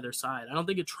wallows in either side. I don't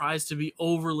think it tries to be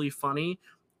overly funny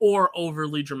or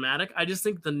overly dramatic. I just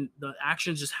think the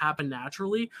actions just happen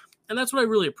naturally. And that's what I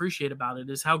really appreciate about it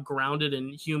is how grounded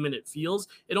and human it feels.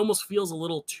 It almost feels a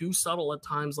little too subtle at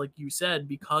times, like you said,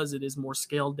 because it is more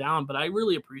scaled down. But I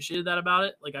really appreciated that about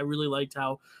it. Like I really liked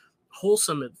how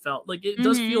wholesome it felt. Like it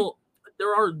does Mhm. feel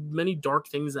there are many dark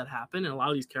things that happen, and a lot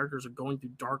of these characters are going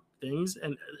through dark things,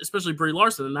 and especially Brie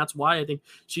Larson, and that's why I think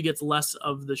she gets less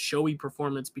of the showy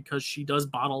performance because she does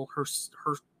bottle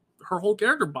her whole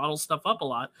character bottles stuff up a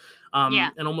lot,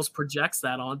 Yeah. and almost projects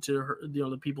that onto her,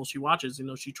 the people she watches.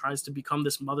 She tries to become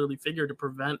this motherly figure to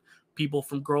prevent people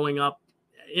from growing up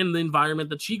in the environment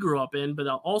that she grew up in, but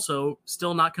also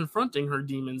still not confronting her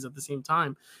demons at the same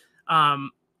time.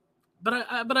 Um, but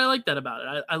I like that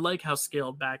about it. I like how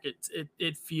scaled back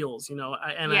it feels, and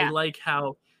I Yeah. like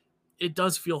how it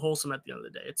does feel wholesome at the end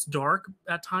of the day. It's dark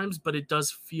at times, but it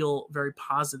does feel very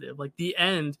positive. Like the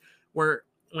end where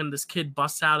when this kid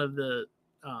busts out of the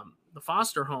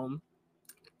foster home,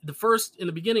 in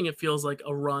the beginning it feels like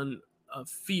a run of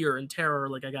fear and terror,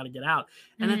 like I got to get out,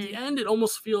 and at the Mhm. end it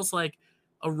almost feels like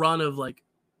a run of like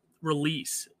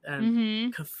release and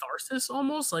Mhm. catharsis,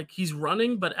 almost like he's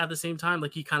running but at the same time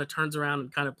like he kind of turns around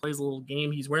and kind of plays a little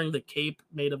game. He's wearing the cape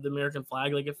made of the American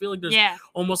flag. Like I feel like there's Yeah.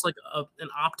 almost like an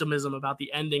optimism about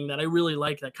the ending that I really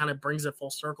like, that kind of brings it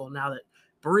full circle now that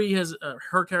Brie has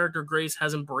her character Grace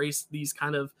has embraced these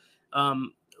kind of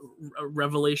um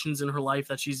revelations in her life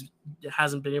that she's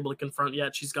hasn't been able to confront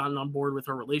yet. She's gotten on board with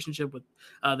her relationship with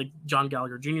the John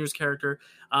Gallagher Jr.'s character.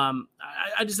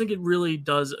 I just think it really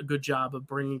does a good job of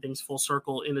bringing things full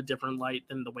circle in a different light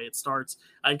than the way it starts,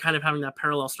 and kind of having that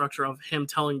parallel structure of him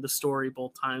telling the story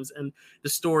both times, and the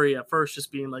story at first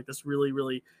just being like this really,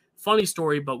 really funny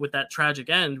story, but with that tragic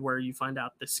end where you find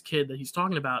out this kid that he's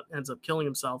talking about ends up killing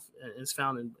himself and is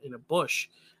found in a bush.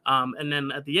 And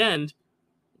then at the end,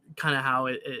 kind of how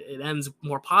it ends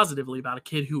more positively about a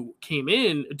kid who came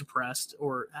in depressed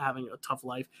or having a tough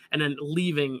life and then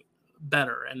leaving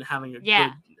better and having a Yeah.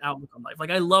 good outlook on life. Like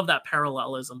I love that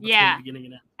parallelism between the Yeah. beginning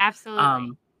and end. Absolutely.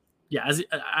 Um, yeah,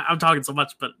 I'm talking so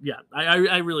much, but yeah,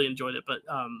 I really enjoyed it. But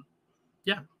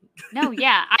yeah. No,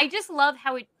 yeah. I just love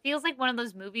how it feels like one of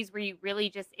those movies where you really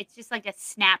just it's just like a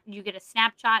snap you get a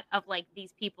snapshot of like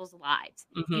these people's lives.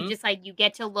 You Hmm. just like you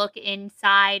get to look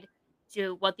inside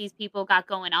to what these people got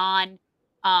going on.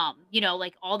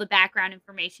 Like all the background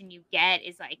information you get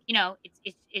is like,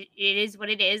 it is what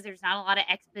it is. There's not a lot of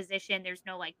exposition, there's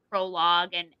no like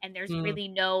prologue and there's Hmm. really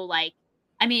no like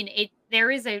I mean, there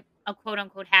is a quote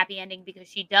unquote happy ending because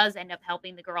she does end up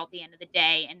helping the girl at the end of the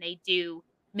day and they do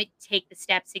take the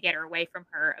steps to get her away from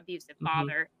her abusive Hmm.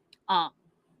 father. Um,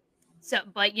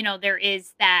 but there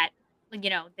is that,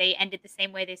 they ended the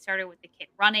same way they started with the kid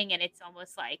running, and it's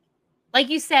almost like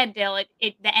you said, Dill,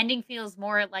 the ending feels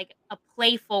more like a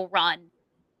playful run,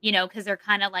 because they're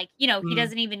kind of like, he Hmm.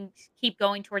 doesn't even keep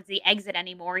going towards the exit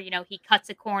anymore. He cuts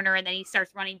a corner and then he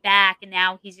starts running back, and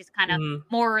now he's just kind of Hmm.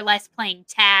 more or less playing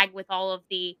tag with all of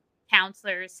the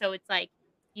counselors. So it's like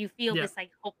you feel Yeah. this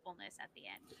like hopefulness at the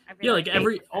end. I Yeah, really like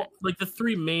enjoyed that. like the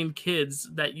three main kids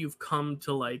that you've come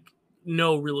to like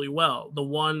know really well. The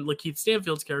one, like Keith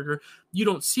Stanfield's character, you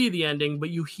don't see the ending, but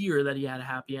you hear that he had a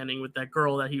happy ending with that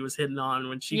girl that he was hitting on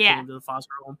when she Yeah. came to the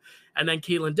foster home. And then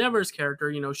Caitlin Dever's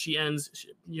character, she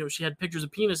had pictures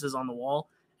of penises on the wall,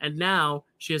 and now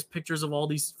she has pictures of all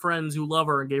these friends who love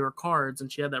her and gave her cards,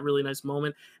 and she had that really nice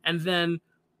moment. And then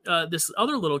this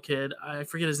other little kid, I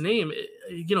forget his name.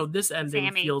 This ending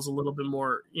Sammy. feels a little bit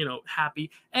more, happy.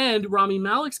 And Rami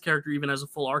Malek's character even has a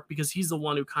full arc because he's the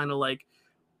one who kind of like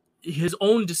his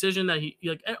own decision that he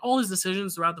like all his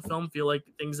decisions throughout the film feel like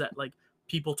things that like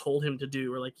people told him to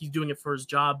do or like he's doing it for his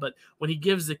job. But when he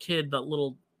gives the kid the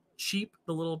little sheep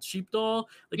doll,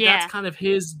 like that's Yeah. kind of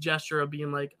his gesture of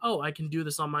being like, oh, I can do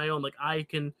this on my own. Like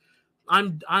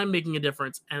I'm making a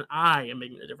difference and I am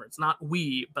making a difference. Not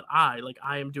we, but I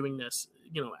am doing this,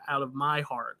 out of my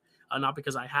heart. Not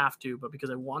because I have to, but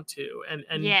because I want to.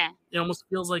 And Yeah. it almost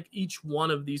feels like each one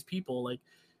of these people, like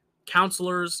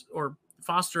counselors or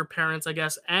foster parents, I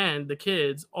guess, and the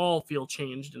kids all feel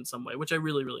changed in some way, which I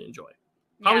really, really enjoy.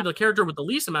 Probably Yeah. the character with the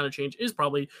least amount of change is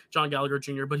probably John Gallagher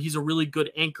Jr., but he's a really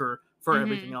good anchor for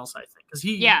everything Mhm. else, I think, because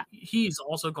he Yeah. he's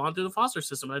also gone through the foster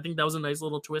system, and I think that was a nice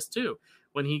little twist too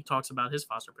when he talks about his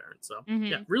foster parents. So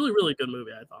yeah, Mhm. really, really good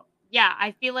movie, I thought. Yeah,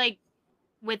 I feel like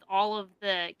with all of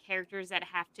the characters that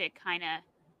have to kinda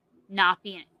not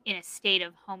be in a state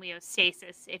of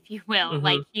homeostasis, if you will, Hmm.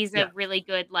 like, he's a Yeah. really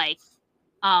good, like,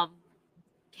 um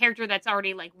character that's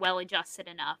already like well adjusted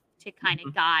enough to kind of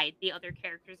Mhm. guide the other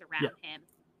characters Yeah. around him.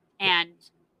 Yeah. And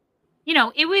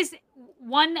it was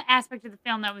one aspect of the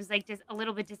film that was like just a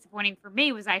little bit disappointing for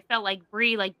me was I felt like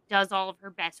Brie like does all of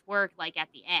her best work like at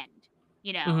the end,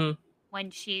 you know, Mhm. when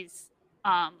she's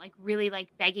like really like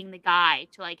begging the guy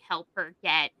to like help her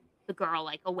get the girl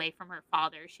like away from her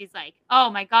father. She's like, "Oh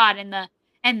my god,"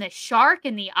 and the shark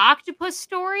and the octopus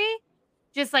story,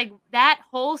 just like that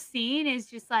whole scene is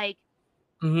just like,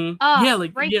 Mhm. oh,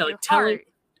 breaks Yeah, like your telling. heart.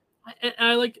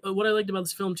 I like what I liked about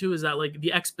this film too is that like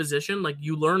the exposition, like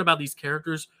you learn about these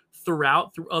characters through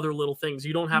other little things.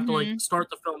 You don't have to like Mhm. start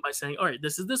the film by saying, "All right,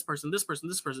 this is this person, this person,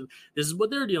 this person. This is what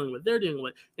they're dealing with. They're dealing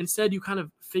with." Instead, you kind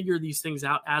of figure these things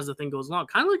out as the thing goes along.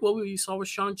 Kind of like what we saw with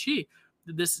Shang-Chi.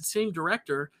 This same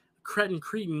director,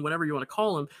 Cretin, whatever you want to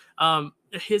call him,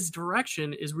 his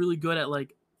direction is really good at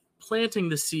like planting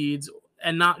the seeds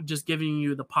and not just giving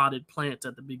you the potted plants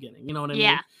at the beginning. You know what I mean?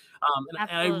 Yeah, And I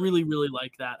absolutely. really, really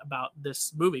like that about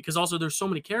this movie because also there's so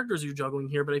many characters you're juggling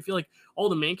here, but I feel like all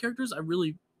the main characters, I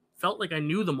really felt like I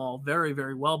knew them all very,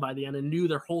 very well by the end and knew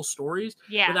their whole stories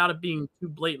Yeah. without it being too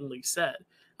blatantly said.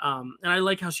 And I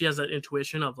like how she has that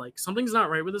intuition of like something's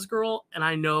not right with this girl, and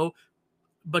I know,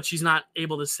 but she's not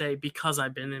able to say because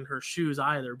I've been in her shoes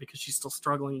either because she's still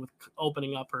struggling with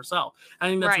opening up herself. I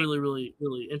think that's Right. really, really,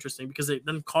 really interesting because it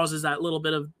then causes that little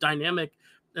bit of dynamic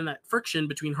and that friction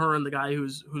between her and the guy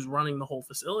who's running the whole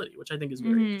facility, which I think is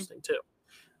very Mhm. interesting too.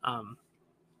 Um,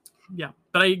 yeah,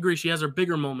 but I agree. She has her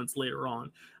bigger moments later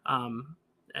on,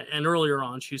 and earlier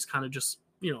on, she's kind of just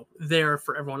there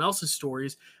for everyone else's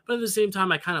stories. But at the same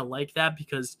time, I kind of like that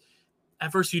because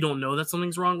at first you don't know that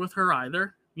something's wrong with her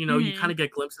either. You kind Mhm. of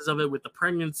get glimpses of it with the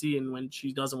pregnancy and when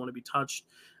she doesn't want to be touched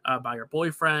by her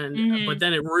boyfriend, but Mhm.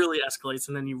 then it really escalates,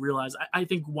 and then you realize I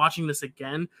think watching this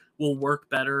again will work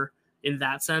better in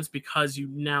that sense because you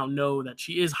now know that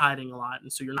she is hiding a lot,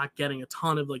 and so you're not getting a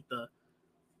ton of like the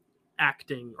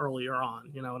acting earlier on.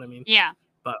 You know what I mean? Yeah.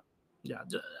 But yeah,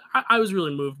 I was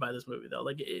really moved by this movie though.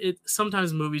 Like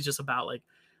sometimes movies just about like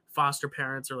foster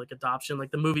parents or like adoption.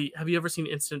 Like the movie, have you ever seen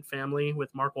Instant Family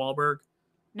with Mark Wahlberg?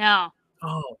 No.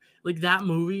 Oh, like that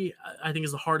movie, I think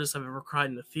is the hardest I've ever cried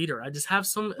in the theater. I just have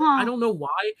I Huh. don't know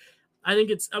why. I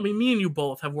think I mean, me and you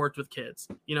both have worked with kids,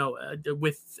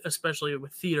 with especially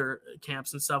with theater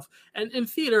camps and stuff. And in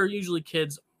theater, usually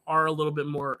kids are a little bit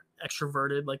more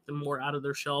extroverted, like they're more out of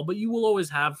their shell. But you will always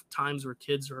have times where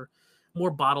kids are more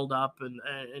bottled up and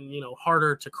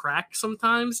harder to crack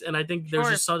sometimes. And I think there's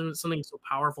Sure. just something so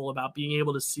powerful about being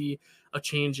able to see a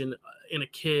change in a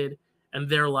kid and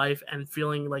their life and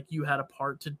feeling like you had a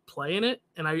part to play in it.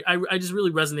 And I just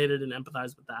really resonated and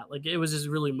empathized with that. Like it was just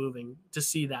really moving to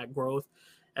see that growth.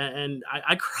 And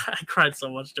I cried so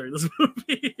much during this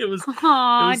movie.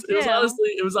 Aw, Jill.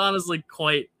 It was honestly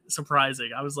quite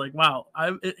surprising. I was like, wow,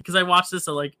 because I watched this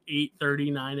at like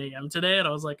 8:39 a.m. today, and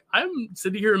I was like, I'm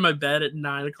sitting here in my bed at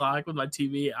 9 o'clock with my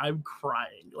TV. I'm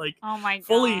crying, like Oh my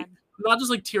fully, god. not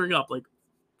just like tearing up, like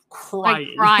Like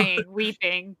crying. crying,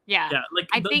 weeping. Yeah. Yeah, like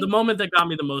I the think moment that got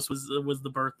me the most was the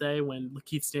birthday when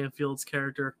Lakeith Stanfield's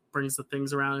character brings the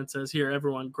things around and says, "Here,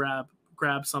 everyone, grab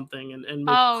something and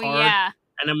make a oh card." yeah.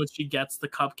 And then when she gets the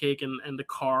cupcake and the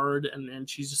card and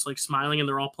she's just like smiling and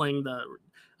they're all playing the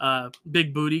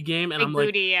big booty game, and I'm Big like,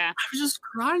 booty, yeah. I was just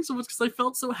crying so much because I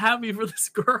felt so happy for this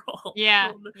girl.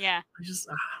 Yeah. Yeah. I just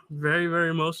very, very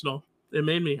emotional. It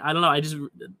made me. I don't know. I just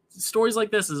stories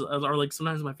like this are like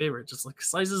sometimes my favorite. Just like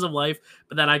slices of life,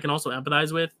 but that I can also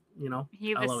empathize with. You I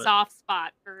have a love it. soft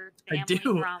spot for I family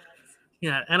do. dramas.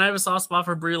 Yeah, and I have a soft spot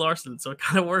for Brie Larson, so it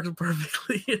kind of works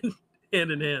perfectly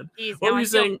hand in hand. Geez, What now were I you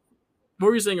feel saying? What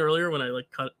were you saying earlier when I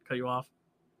like cut you off?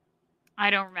 I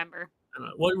don't remember. I don't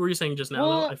know. What were you saying just now though?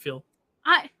 Well, I feel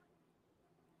I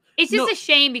it's just no a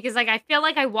shame because like I feel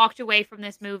like I walked away from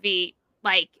this movie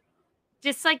like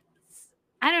just like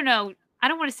I don't know. I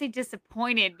don't want to say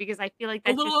disappointed because I feel like a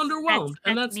that's little just underwhelmed,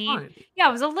 and that's that's mean. fine. Yeah,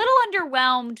 I was a little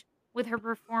underwhelmed with her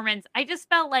performance. I just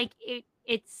felt like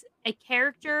it's a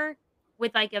character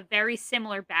with like a very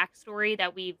similar backstory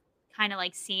that we've kind of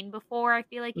like seen before. I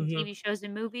feel like in Hmm. TV shows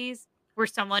and movies where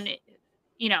someone,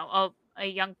 a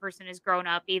young person is grown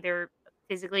up either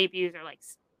physically abused or like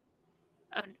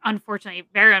unfortunately,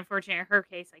 very unfortunate in her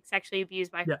case, like sexually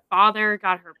abused by Yeah. her father,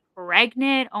 got her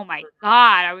pregnant. Oh my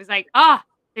god. I was like, "Ah,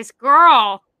 this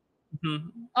girl. Hmm.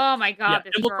 Oh my Yeah, god,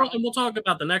 this and girl." we'll talk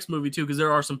about the next movie too because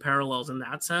there are some parallels in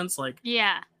that sense. Like,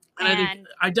 Yeah. and And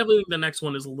I definitely think the next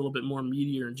one is a little bit more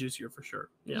meatier and juicier for sure.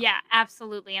 Yeah. yeah,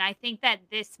 absolutely. And I think that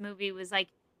this movie was like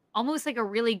almost like a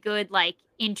really good like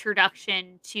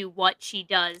introduction to what she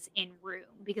does in Room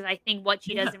because I think what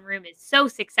she Yeah. does in Room is so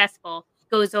successful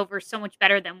goes over so much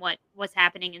better than what was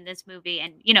happening in this movie.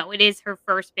 And, it is her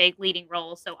first big leading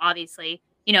role. So obviously,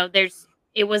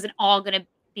 it wasn't all going to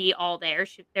be all there.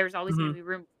 There's always going to Mhm. be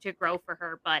room to grow for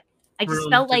her. But I just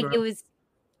Room felt to like grow. it was,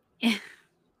 I'm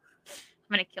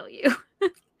going to kill you.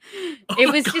 Oh It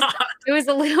my was just, god. it was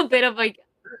a little bit of like,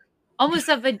 almost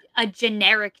of a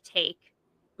generic take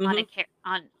on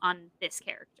Mhm. on this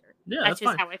character. Yeah, That's that's just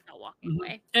fine. how I felt walking Mhm.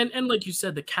 away. And like you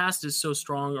said, the cast is so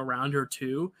strong around her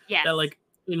too that Yes. like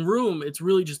in Room, it's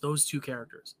really just those two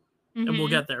characters. And we'll Mhm.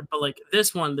 get there. But like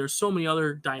this one, there's so many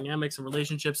other dynamics and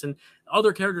relationships, and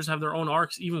other characters have their own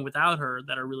arcs even without her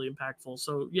that are really impactful.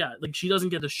 So yeah, like she doesn't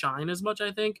get to shine as much,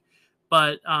 I think.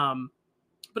 But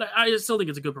I still think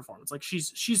it's a good performance. Like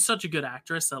she's such a good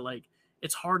actress that like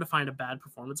it's hard to find a bad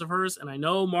performance of hers. And I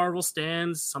know Marvel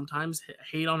stands sometimes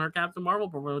hate on her Captain Marvel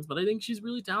performance, but I think she's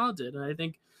really talented. And I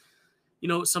think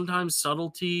sometimes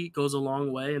subtlety goes a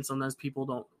long way, and sometimes people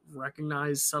don't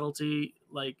recognize subtlety,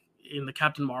 like in the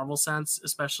Captain Marvel sense,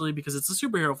 especially because it's a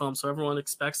superhero film, so everyone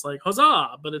expects like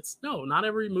huzzah, but it's no, not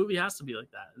every movie has to be like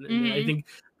that. And I Mhm. think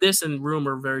this and Room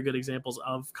are very good examples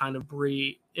of kind of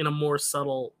Brie in a more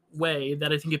subtle way.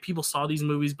 That I think if people saw these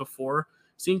movies before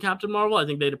seeing Captain Marvel, I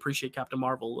think they'd appreciate Captain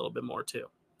Marvel a little bit more too.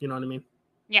 You know what I mean?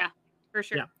 Yeah, for Yeah.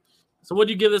 sure. So what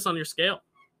do you give this on your scale?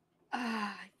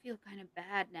 I feel kind of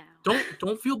bad now.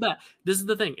 Don't feel bad. This is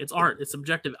the thing. It's art. It's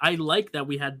subjective. I like that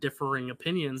we had differing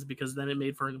opinions because then it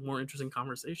made for a more interesting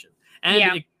conversation. And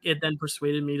Yeah. it then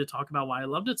persuaded me to talk about why I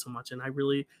loved it so much. And I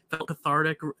really felt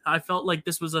cathartic. I felt like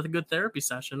this was a good therapy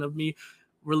session of me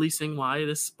releasing why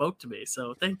this spoke to me.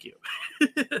 So thank you.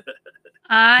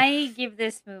 I give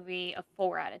this movie a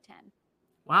 4 out of 10.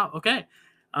 Wow. Okay.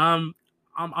 Um,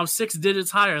 I'm 6 digits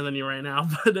higher than you right now,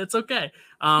 but that's okay.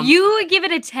 You would give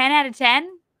it a 10 out of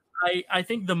 10? I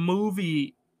think the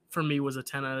movie for me was a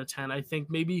 10 out of 10. I think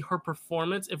maybe her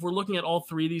performance, if we're looking at all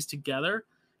three of these together,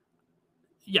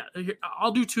 yeah,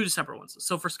 I'll do two separate ones.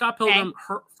 So for Scott Okay. Pilgrim,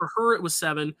 for her it was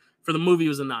 7. For the movie it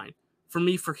was a 9. For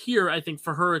me, for here, I think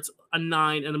for her it's a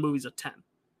 9 and the movie's a 10.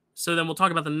 So then we'll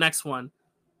talk about the next one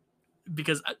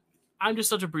because I'm just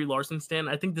such a Brie Larson stan.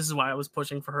 I think this is why I was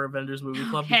pushing for her Avengers movie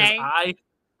club because Okay. I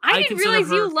I I didn't consider realize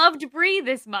her you loved Brie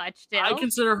this much, I Dill.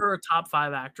 consider her a top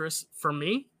 5 actress for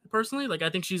me personally. Like I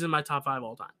think she's in my top 5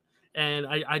 all time. And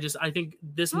I think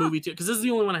this Huh. movie too, because this is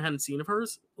the only one I hadn't seen of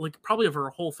hers, like probably of her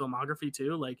whole filmography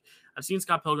too. Like I've seen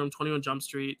Scott Pilgrim, 21 Jump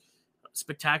Street,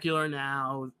 Spectacular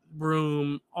Now,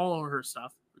 Room, all of her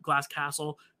stuff, Glass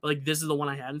Castle. But like this is the one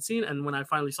I hadn't seen, and when I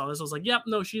finally saw this, I was like, yep,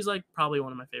 no, she's like probably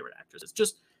one of my favorite actresses.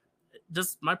 Just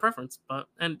my preference, but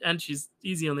and she's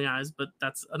easy on the eyes, but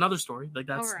that's another story. Like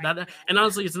All that's right. that, Yeah. and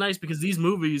honestly, it's nice because these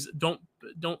movies don't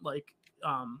like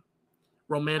Like,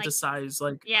 romanticize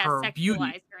like yeah, her beauty.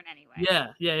 sexualize her in any way.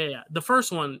 Yeah. The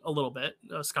first one a little bit,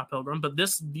 Scott Pilgrim, but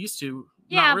these two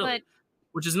not Yeah, really, but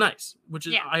which is nice. Which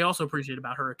is yeah. I also appreciate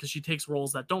about her because she takes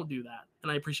roles that don't do that,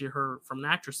 and I appreciate her from an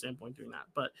actress standpoint doing that.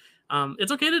 But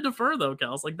it's okay to defer though,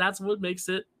 Kels. Like that's what makes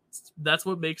it. That's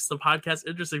what makes the podcast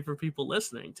interesting for people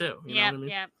listening too. You know what Yep, I mean?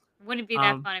 yep. Wouldn't be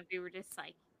that Um, fun if we were just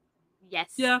like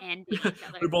yes yeah, and each we're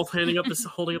other. both holding up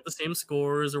the same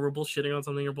scores, or we're both shitting on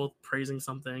something, or both praising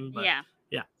something. But Yeah.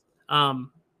 yeah,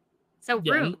 um, So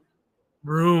yeah, and Room.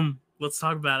 Room. Let's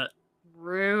talk about it.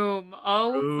 Room.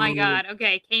 Oh my Room. god.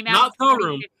 Okay, came out in Not the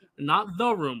room. 2015. Not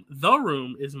the room. The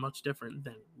room is much different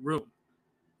than Room.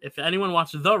 If anyone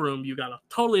watched The Room, you got a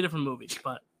totally different movie.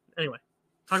 But anyway,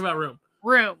 talk about Room.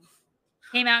 Room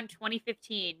came out in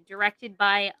 2015, directed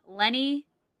by Lenny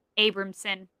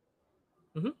Abramson.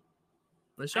 Mm-hmm.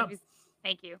 Nice I job. was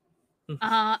thank you. Mhm.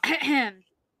 Uh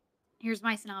here's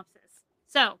my synopsis.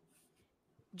 So,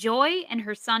 Joy and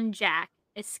her son Jack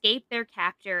escape their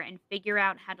captor and figure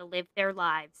out how to live their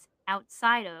lives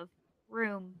outside of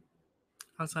Room.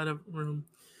 Outside of Room.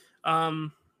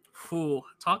 Um,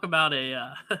 talk about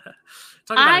a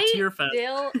talk about a I tear fest.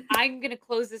 I'm gonna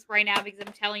close this right now because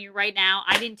I'm telling you right now,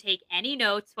 I didn't take any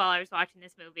notes while I was watching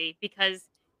this movie because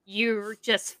you're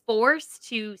just forced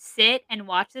to sit and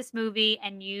watch this movie,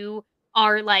 and you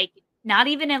are like not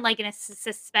even in like in a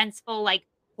suspenseful like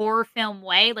horror film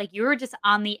way, like you're just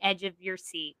on the edge of your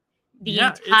seat the Yeah,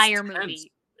 it's entire tense.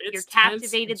 movie. You're It's tense.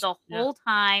 captivated It's the yeah. whole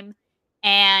time,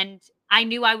 and I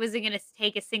knew I wasn't gonna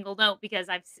take a single note because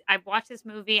I've watched this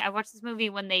movie. I watched this movie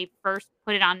when they first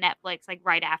put it on Netflix, like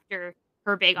right after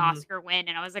her big Mm-hmm. Oscar win,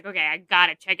 and I was like, okay, I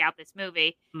gotta check out this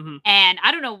movie. Mm-hmm. And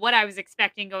I don't know what I was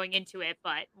expecting going into it,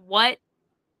 but what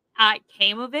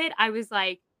came of it, I was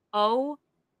like, oh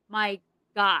my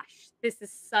gosh, this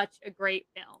is such a great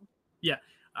film. Yeah.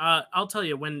 I'll tell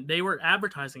you when they were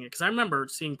advertising it because I remember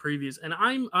seeing previews, and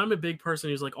I'm a big person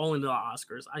who's like all into the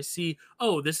Oscars. I see,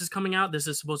 oh, this is coming out. This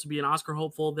is supposed to be an Oscar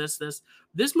hopeful. This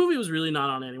movie was really not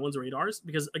on anyone's radars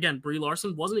because again, Brie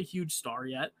Larson wasn't a huge star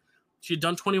yet. She had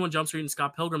done 21 Jump Street and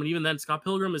Scott Pilgrim, and even then, Scott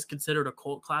Pilgrim is considered a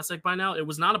cult classic by now. It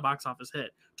was not a box office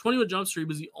hit. 21 Jump Street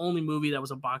was the only movie that was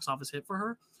a box office hit for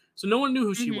her, so no one knew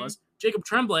who she Mhm. was. Jacob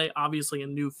Tremblay, obviously a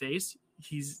new face.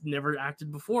 He's never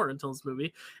acted before until this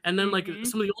movie. And then like Mhm.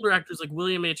 some of the older actors like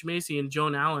William H. Macy and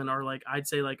Joan Allen are like I'd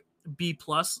say like B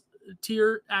plus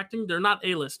tier acting. They're not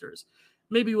A-listers.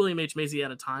 Maybe William H. Macy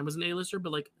at a time was an A-lister,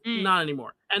 but like Mm. not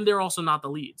anymore. And they're also not the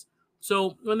leads.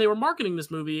 So when they were marketing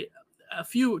this movie, a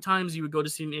few times you would go to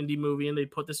see an indie movie and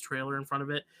they'd put this trailer in front of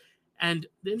it. And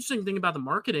the interesting thing about the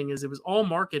marketing is it was all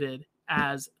marketed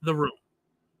as The Room.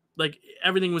 Like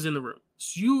everything was in the room.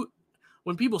 So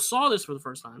when people saw this for the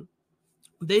first time,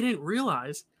 they didn't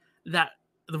realize that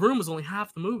The Room was only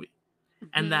half the movie,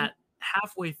 and Mhm. that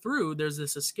halfway through there's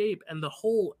this escape, and the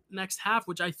whole next half,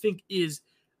 which I think is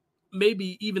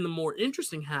maybe even the more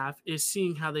interesting half, is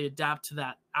seeing how they adapt to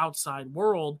that outside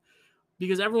world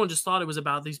because everyone just thought it was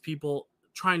about these people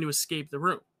trying to escape the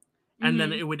room. And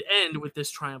then Mhm. it would end with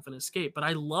this triumphant escape. But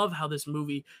I love how this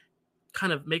movie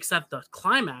kind of makes that the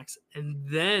climax and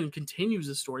then continues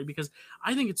the story because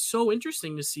I think it's so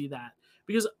interesting to see that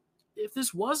because if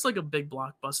this was like a big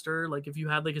blockbuster, like if you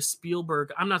had like a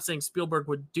Spielberg, I'm not saying Spielberg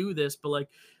would do this, but like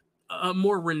a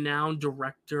more renowned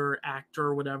director, actor,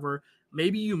 or whatever,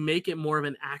 maybe you make it more of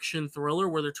an action thriller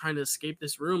where they're trying to escape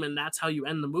this room and that's how you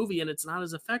end the movie and it's not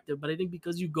as effective. But I think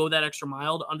because you go that extra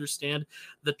mile to understand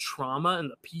the trauma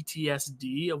and the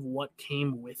PTSD of what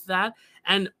came with that,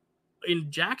 and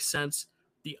in Jack's sense,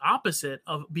 the opposite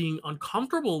of being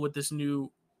uncomfortable with this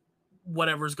new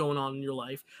whatever's going on in your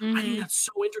life. I think Mhm. that's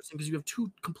so interesting because you have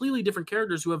two completely different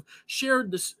characters who have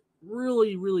shared this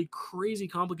really, really crazy,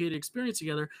 complicated experience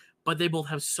together, but they both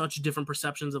have such different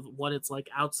perceptions of what it's like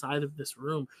outside of this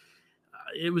room.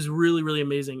 It was really, really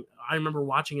amazing. I remember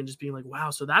watching and just being like,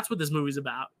 wow, so that's what this movie's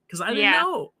about. Because I didn't Yeah.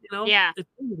 know, Yeah. it's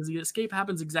because the escape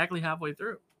happens exactly halfway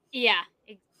through. Yeah.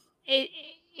 It,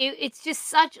 it's just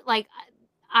such like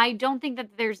I don't think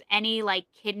that there's any like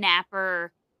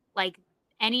kidnapper like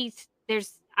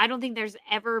there's I don't think there's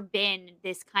ever been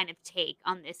this kind of take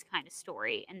on this kind of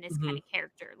story and this kind Hmm. of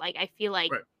character. Like I feel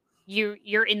like Right. you're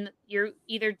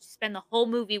either spend the whole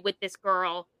movie with this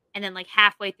girl and then like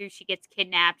halfway through she gets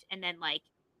kidnapped and then like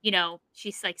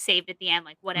she's like saved at the end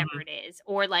like whatever Hmm. it is,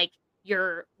 or like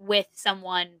you're with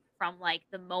someone from like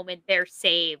the moment they're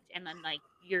saved and then like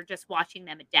you're just watching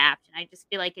them adapt, and I just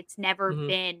feel like it's never Hmm.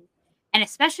 been, and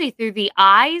especially through the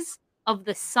eyes of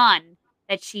the son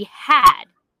that she had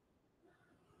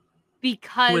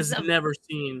Who because has of never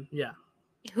seen, yeah,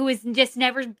 who has just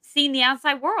never seen the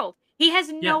outside world. He has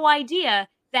yeah, no idea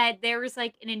that there is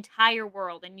like an entire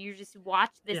world, and you just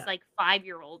watch this yeah. like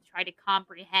 5-year-old try to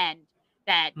comprehend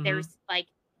that Hmm. there's like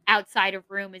outside of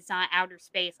room is not outer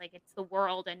space, like it's the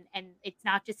world, and it's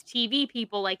not just TV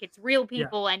people, like it's real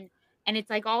Yeah. people, and it's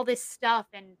like all this stuff,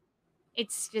 and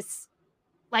it's just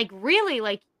like really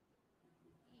like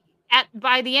at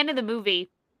by the end of the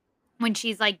movie when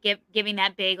she's, like, giving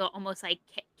that big, almost, like,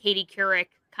 Katie Couric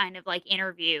kind of, like,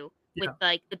 interview with, Yeah.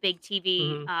 like, the big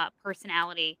TV, Mhm.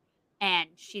 personality,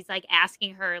 and she's, like,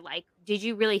 asking her, like, "Did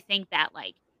you really think that,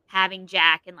 like, having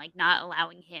Jack and, like, not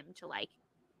allowing him to, like,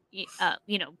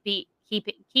 be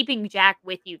keeping Jack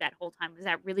with you that whole time, was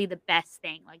that really the best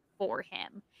thing, like, for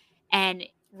him?" And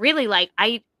really, like,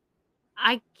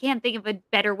 I can't think of a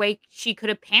better way she could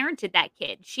have parented that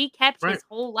kid. She kept Right. his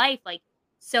whole life, like,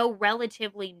 so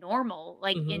relatively normal,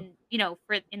 like, Mhm.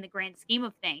 for in the grand scheme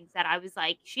of things that I was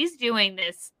like, "She's doing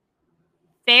this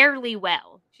fairly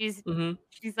well." Mhm.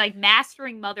 She's, like,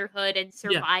 mastering motherhood and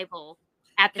Yeah. survival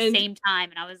at the And same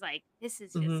time, and I was like, "This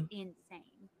is just mhm.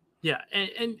 insane." Yeah,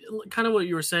 and kind of what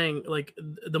you were saying, like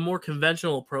the more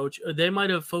conventional approach, they might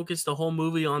have focused the whole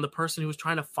movie on the person who was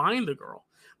trying to find the girl.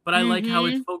 But I like how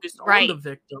it's Mhm. focused on the Right.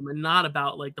 victim and not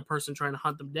about like the person trying to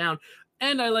hunt them down.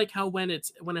 And I like how when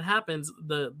it happens,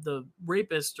 the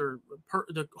rapist or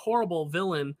the horrible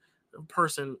villain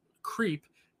person creep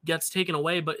gets taken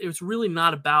away, but it's really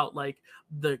not about like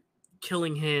the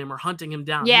killing him or hunting him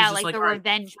down. He's Yeah, just like like, the all right,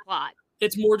 revenge plot.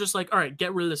 it's more just like, all right,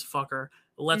 get rid of this fucker.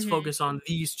 Let's Mhm. focus on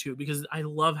these two because I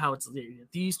love how it's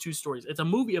these two stories. It's a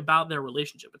movie about their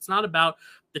relationship. It's not about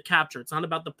the capture. It's not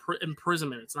about the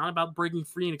imprisonment. It's not about breaking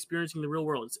free and experiencing the real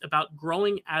world. It's about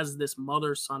growing as this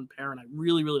mother son parent. I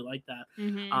really, really like that.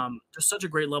 Mhm. Just such a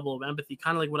great level of empathy,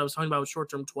 kind of like what I was talking about with Short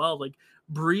Term 12. Like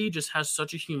Brie just has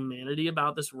such a humanity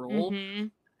about this role,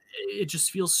 Mhm. it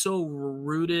just feels so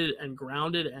rooted and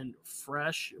grounded and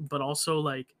fresh, but also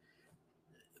like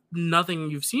nothing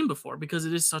you've seen before because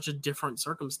it is such a different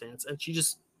circumstance, and she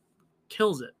just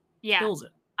kills it, Yeah. kills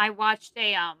it. I watched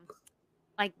a,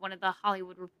 like, one of the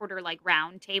Hollywood Reporter, like,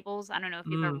 round tables. I don't know if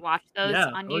you've ever Mm, watched those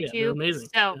yeah, on oh yeah, they're YouTube. amazing.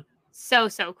 So, Yeah.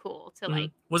 so cool to, Mhm.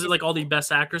 like, Was it just like all the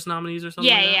Best Actress nominees or something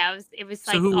Yeah, like that? yeah, it was,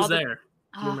 So like, who was all the there?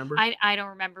 Do you remember? I don't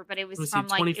remember, but it Let was me see, from,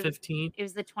 like, it was 2015? it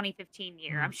was the 2015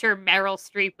 year. I'm Mhm, sure Meryl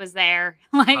Streep was there,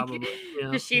 like, probably,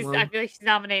 yeah, 'cause I well, feel like she's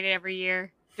nominated every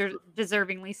year,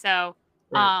 deservingly so.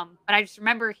 right. But I just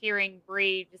remember hearing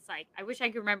Brie just, like, I wish I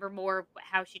could remember more of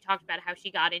how she talked about how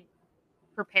she got in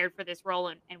prepared for this role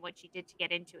and what she did to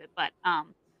get into it, but,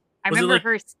 I Was it remember like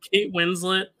her Kate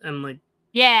Winslet and, like,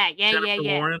 Yeah, yeah, yeah, Jennifer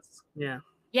yeah. Lawrence? Yeah.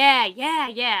 Yeah, yeah,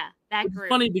 yeah, that Which is group.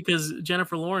 funny because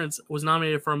Jennifer Lawrence was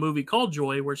nominated for a movie called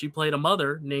Joy, where she played a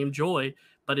mother named Joy,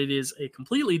 but it is a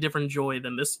completely different Joy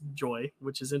than this Joy,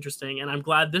 which is interesting. And I'm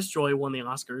glad this Joy won the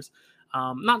Oscars.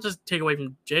 Not just take away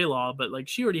from J Law, but like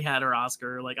she already had her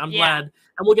Oscar. Like I'm Yeah. glad, and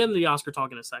we'll get into the Oscar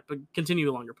talk in a sec. But continue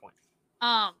along your point.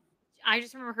 Um, I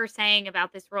just remember her saying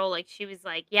about this role, like, she was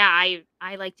like, "Yeah,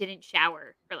 I, like, didn't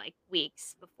shower for, like,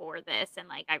 weeks before this, and,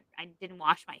 like, I didn't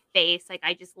wash my face, like,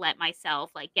 I just let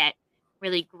myself, like, get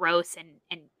really gross and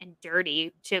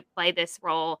dirty to play this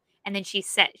role." And then she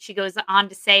goes on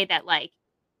to say that, like,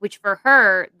 which for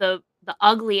her, the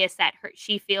ugliest that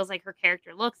she feels like her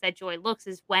character looks, that Joy looks,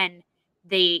 is when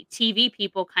the TV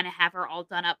people kinda have her all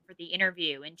done up for the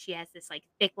interview, and she has this, like,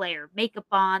 thick layer of makeup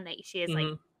on, that she has, like,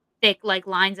 Hmm. thick, like,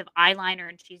 lines of eyeliner,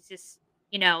 and she's just,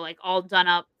 like, all done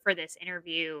up for this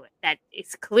interview that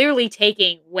is clearly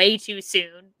taking way too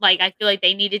soon. Like, I feel like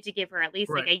they needed to give her at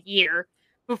least, like, Right. a year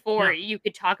before Yeah. you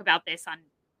could talk about this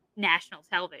on national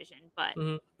television, but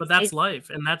But that's it life,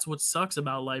 and that's what sucks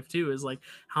about life too. Is like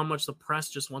how much the press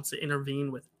just wants to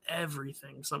intervene with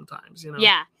everything. Sometimes, you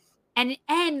know. Yeah.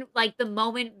 And, like, the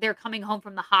moment they're coming home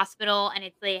from the hospital and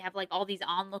they have, like, all these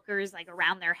onlookers, like,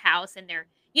 around their house, and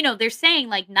they're saying,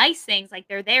 like, nice things, like,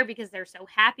 they're there because they're so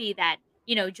happy that,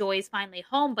 Joy is finally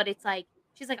home, but it's like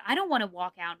she's like, "I don't wanna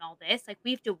walk out in all this, like,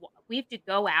 we have to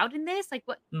go out in this? Like,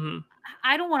 what Hmm.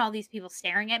 I don't want all these people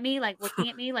staring at me, like, looking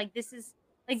at me, like,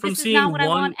 From this is not what seeing I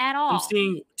want one, at from all."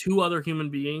 seeing two other human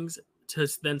beings to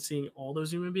then seeing all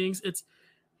those human beings, it's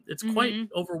quite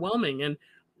Mhm. overwhelming. And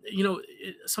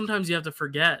sometimes you have to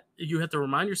forget, you have to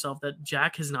remind yourself that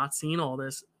Jack has not seen all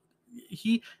this.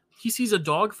 He he sees a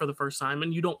dog for the first time,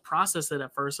 and you don't process it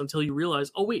at first until you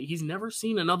realize, oh wait, he's never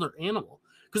seen another animal,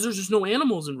 because there's just no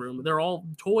animals in the room. They're all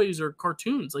toys or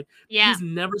cartoons. Like Yeah. he's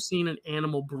never seen an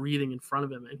animal breathing in front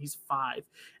of him, and he's 5.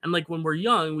 And like when we're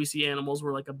young, we see animals,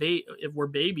 we're like if we're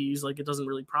babies, like it doesn't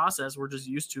really process, we're just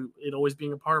used to it always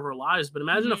being a part of our lives. But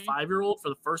imagine a Mhm. 5-year-old for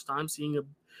the first time seeing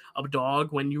a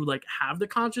dog, when you like have the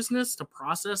consciousness to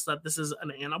process that this is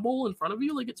an animal in front of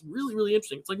you. Like it's really, really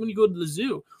interesting. It's like when you go to the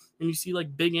zoo and you see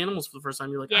like big animals for the first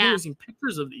time, you're like, I've only Yeah. seen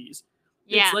pictures of these.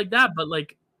 It's Yeah. like that, but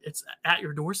like it's at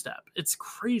your doorstep. It's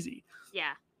crazy.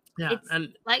 Yeah. Yeah. It's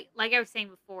And like I was saying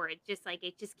before, it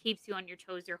just keeps you on your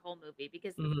toes your whole movie,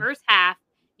 because the mhm, first half,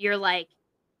 you're like,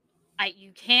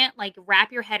 you can't, like,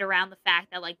 wrap your head around the fact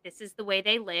that, like, this is the way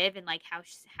they live, and, like, how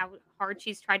hard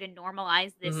she's tried to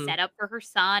normalize this mhm, setup for her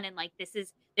son, and, like, this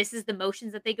is the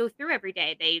motions that they go through every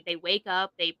day. They wake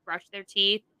up, they brush their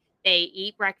teeth, they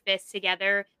eat breakfast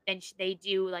together, then they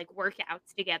do, like,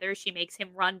 workouts together. She makes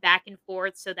him run back and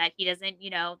forth so that he doesn't,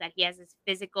 that he has his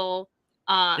physical,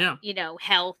 yeah,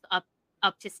 health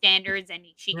up to standards, and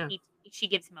yeah, she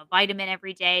gives him a vitamin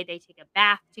every day. They take a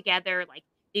bath together, like,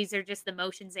 these are just the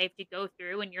motions they have to go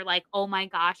through, and you're like, "Oh my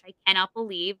gosh, I cannot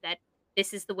believe that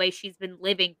this is the way she's been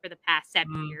living for the past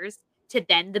 7 mhm, years." To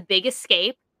then the big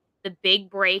escape, the big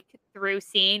breakthrough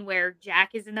scene where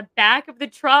Jack is in the back of the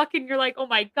truck, and you're like, "Oh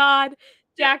my god,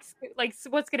 yeah, Jack's like,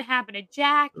 what's gonna happen to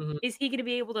Jack? mhm, Is he gonna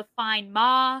be able to find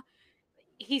Ma?"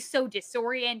 He's so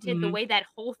disoriented, the mhm, way that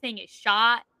whole thing is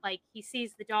shot, like, he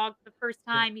sees the dog for the first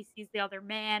yeah. time, he sees the other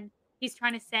man, he's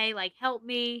trying to say, like, "Help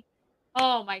me."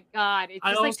 Oh my god, it's I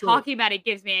just, like, also talking about it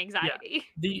gives me Yeah. anxiety.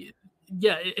 The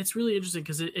yeah, it's really interesting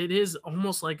because it is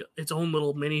almost like its own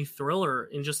little mini thriller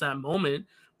in just that moment.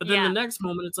 But then the Yeah. next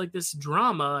moment, it's like this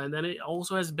drama, and then it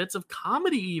also has bits of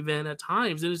comedy even at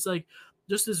times, and it's like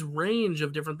just this range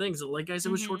of different things. Like I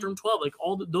said with Short Mhm. Term 12, like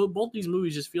both these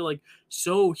movies just feel like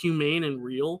so humane and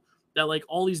real that like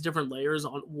all these different layers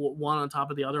on one on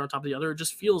top of the other on top of the other, it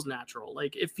just feels natural.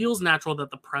 Like it feels natural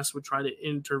that the press would try to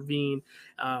intervene.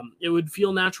 It would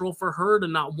feel natural for her to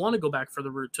not want to go back for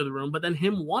the route to the room, but then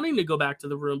him wanting to go back to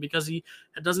the room because he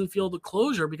doesn't feel the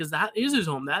closure, because that is his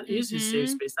home, that is his safe Mhm.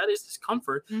 space, that is his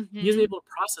comfort. He isn't Mhm. able to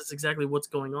process exactly what's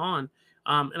going on.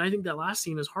 And I think that last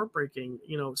scene is heartbreaking,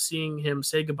 you know, seeing him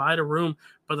say goodbye to Room,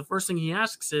 but the first thing he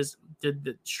asks is, did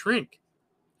it shrink?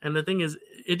 And the thing is,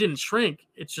 it didn't shrink.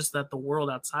 It's just that the world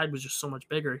outside was just so much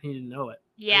bigger and he didn't know it.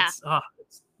 Yeah.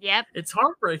 Yep. It's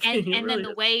heartbreaking. It And then really the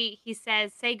is. way he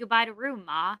says, "Say goodbye to Room,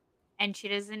 Ma," and she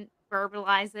doesn't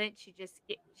verbalize it. She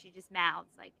just mouths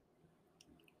like,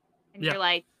 and Yeah. you're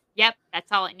like, "Yep,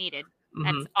 that's all it needed. Hmm.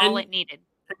 That's all it needed."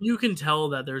 And you can tell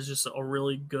that there's just a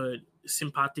really good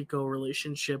simpatico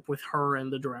relationship with her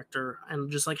and the director,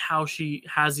 and just like how she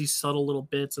has these subtle little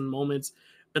bits and moments,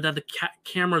 but that the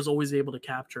camera is always able to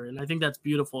capture. And I think that's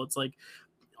beautiful. It's like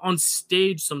on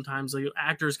stage sometimes like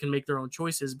actors can make their own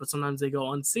choices, but sometimes they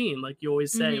go unseen. Like you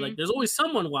always say, like Mhm. there's always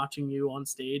someone watching you on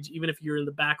stage, even if you're in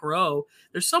the back row,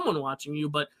 there's someone watching you.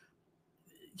 But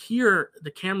here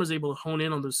the camera's able to hone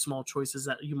in on those small choices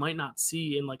that you might not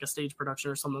see in like a stage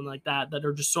production or something like that, that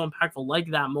are just so impactful, like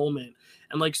that moment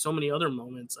and like so many other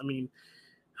moments. I mean,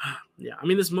 yeah, I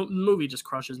mean, this movie just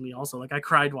crushes me also. Like I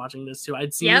cried watching this too.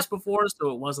 I'd seen this Yep. before,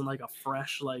 so it wasn't like a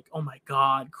fresh like, oh my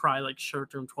god, cry like Short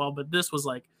Term 12, but this was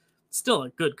like still a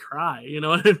good cry, you know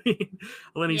what I mean?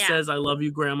 When he Yeah. says I love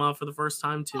you grandma for the first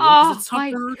time too, because Oh it's tough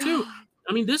my for her too. god.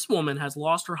 I mean, this woman has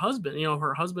lost her husband. You know,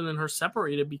 her husband and her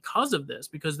separated because of this,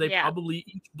 because they Yeah. probably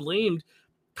each blamed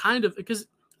kind of, because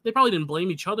they probably didn't blame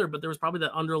each other, but there was probably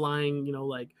that underlying, you know,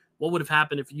 like what would have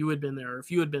happened if you had been there, or if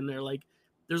you had been there. Like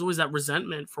there's always that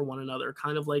resentment for one another.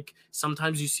 Kind of like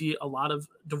sometimes you see a lot of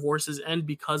divorces end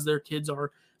because their kids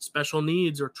are special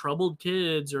needs or troubled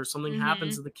kids, or something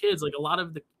happens Mhm. to the kids. Like a lot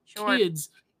of the Sure. kids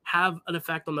have an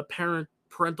effect on the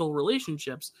parental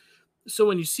relationships. So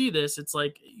when you see this, it's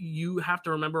like you have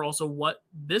to remember also what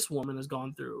this woman has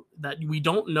gone through that we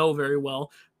don't know very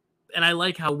well. And I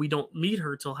like how we don't meet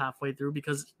her till halfway through,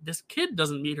 because this kid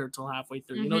doesn't meet her till halfway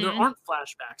through. You know, there Mhm. aren't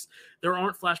flashbacks. There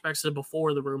aren't flashbacks to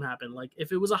before the room happened. Like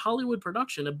if it was a Hollywood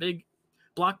production, a big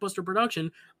blockbuster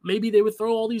production, maybe they would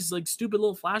throw all these like stupid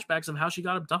little flashbacks of how she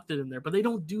got abducted in there, but they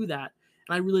don't do that.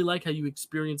 And I really like how you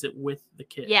experience it with the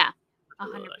kid. Yeah. I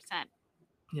really like. 100%.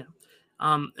 Yeah.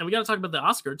 And we got to talk about the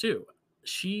Oscar too.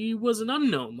 She was an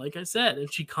unknown, like I said,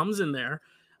 and she comes in there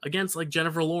against like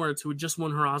Jennifer Lawrence, who had just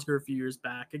won her Oscar a few years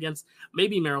back, against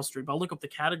maybe Meryl Streep. I'll look up the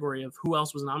category of who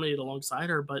else was nominated alongside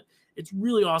her, but it's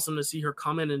really awesome to see her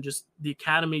come in and just the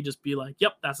Academy just be like,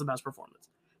 "Yep, that's the best performance."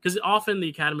 Because often the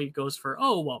Academy goes for,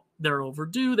 "Oh, well, they're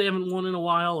overdue, they haven't won in a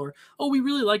while," or "Oh, we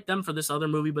really like them for this other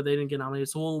movie, but they didn't get nominated,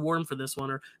 so we'll award them for this one,"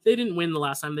 or "They didn't win the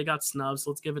last time, they got snubbed, so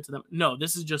let's give it to them." No,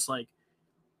 this is just like,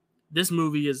 this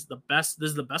movie is the best. This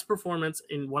is the best performance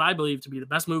in what I believe to be the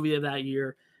best movie of that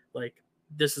year. Like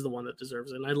this is the one that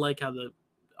deserves it. And I like how the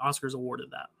Oscars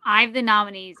awarded that. I have the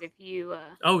nominees if you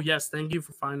Oh yes, thank you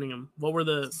for finding them. What were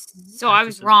the So I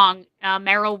was actresses? wrong.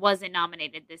 Meryl wasn't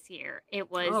nominated this year.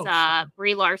 It was Oh shit.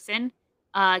 Brie Larson,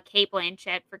 Kate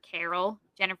Blanchett for Carol,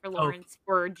 Jennifer Oh Lawrence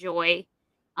for Joy,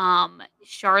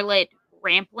 Charlotte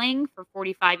Rampling for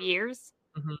 45 Years,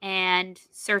 mhm. and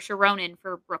Saoirse Ronan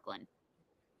for Brooklyn.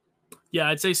 Yeah,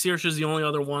 I'd say Saoirse's the only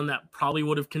other one that probably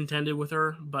would have contended with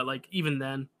her, but like even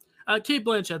then, Kate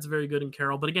Blanchett's very good in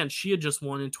Carol, but again, she had just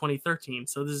won in 2013,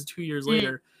 so this is 2 years Mm,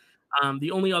 later.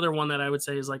 The only other one that I would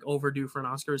say is like overdue for an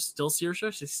Oscar is still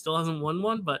Saoirse. She still hasn't won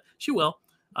one, but she will.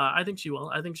 I think she will.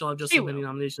 I think she'll have just she as many will.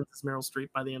 nominations as Meryl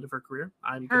Streep by the end of her career.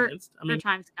 I'm Her convinced. I her mean,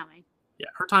 time's coming. yeah,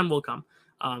 her time will come.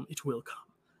 It will come.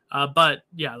 But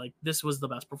yeah, like this was the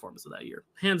best performance of that year,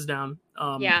 hands down.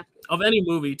 Yeah. Of any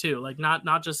movie too, like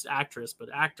not just actress, but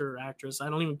actor, actress. I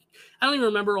don't even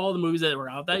remember all the movies that were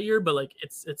out that year, but like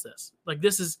it's this. Like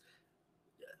this is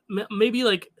maybe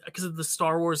like because of the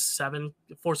Star Wars 7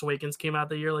 Force Awakens came out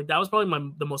the year, like that was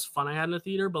probably the most fun I had in the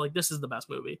theater, but like this is the best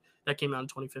movie that came out in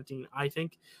 2015, I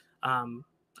think. I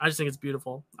just think it's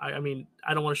beautiful. I mean,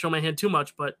 I don't want to show my hand too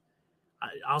much, but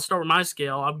I'll start with my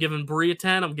scale. I'm giving Brie a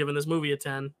 10. I'm giving this movie a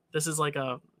 10. This is like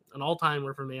an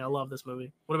all-timer for me. I love this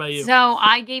movie. What about you? So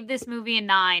I gave this movie a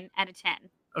 9 out of 10.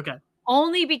 Okay.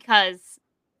 Only because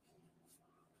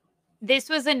this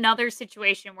was another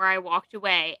situation where I walked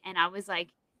away and I was like,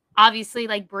 obviously,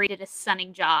 like Brie did a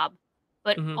stunning job,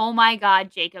 but Hmm. oh my god,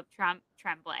 Jacob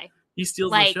Tremblay, He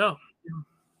steals the like show.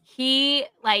 he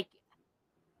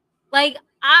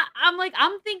I'm like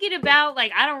I'm thinking about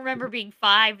like I don't remember being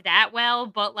 5 that well,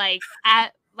 but like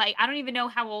at like I don't even know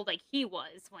how old like he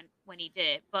was when he did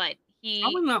it, but he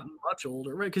Probably not much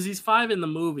older, right? Because he's 5 in the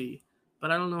movie,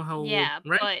 but I don't know how old. yeah,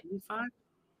 Right? but He's 5.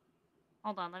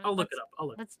 hold on, I'll look it up.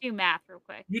 let's do math real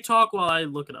quick. You talk while I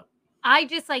look it up. I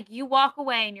just like you walk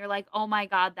away and you're like, "Oh my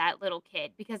god, that little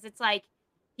kid," because it's like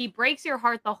he breaks your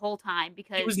heart the whole time He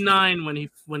was because 9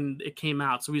 when it came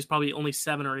out, so he was probably only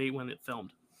 7 or 8 when it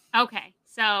filmed. okay,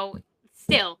 so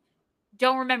still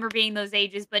don't remember being those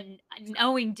ages, but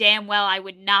knowing damn well I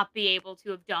would not be able to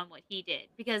have done what he did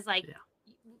because like Yeah.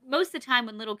 most of the time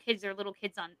when little kids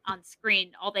on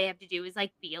screen, all they have to do is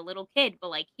like be a little kid. But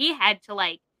like he had to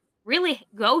like really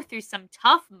go through some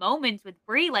tough moments with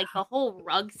Brie, like the whole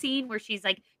rug scene where she's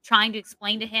like trying to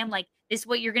explain to him like this is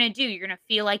what you're gonna do. You're gonna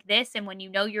feel like this, and when you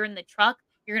know you're in the truck,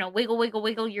 you're gonna wiggle, wiggle,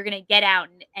 wiggle. You're gonna get out,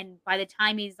 and by the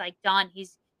time he's like done,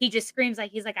 he just screams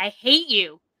like he's like I hate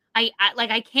you. I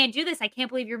like I can't do this. I can't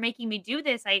believe you're making me do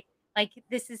this. I like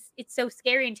this is it's so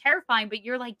scary and terrifying, but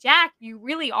you're like, Jack, you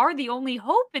really are the only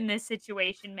hope in this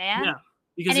situation, man. Yeah,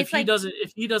 because And it's like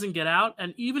if he doesn't get out,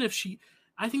 and even if she,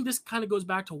 I think this kind of goes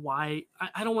back to why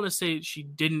I don't want to say she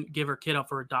didn't give her kid up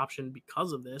for adoption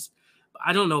because of this.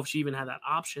 I don't know if she even had that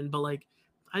option, but like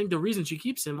I think the reason she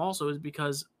keeps him also is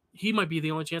because he might be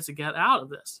the only chance to get out of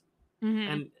this.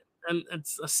 mhm. And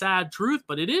it's a sad truth,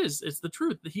 but it's the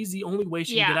truth that he's the only way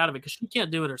she can Yeah. get out of it because she can't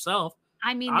do it herself,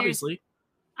 I mean, there's obviously.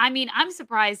 I mean, I'm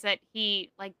surprised that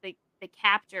he like the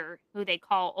captor who they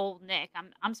call Old Nick.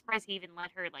 I'm surprised he even let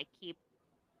her like keep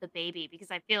the baby because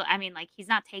I mean, like he's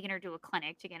not taking her to a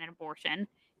clinic to get an abortion.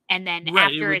 And then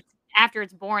Right, it would. after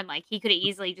it's born, like he could have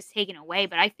easily just taken away.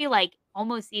 But I feel like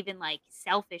almost even like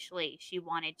selfishly, she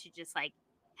wanted to just like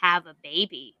have a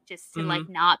baby just to like Mhm.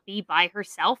 not be by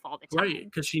herself all the Right, time.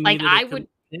 because she Like needed a companion,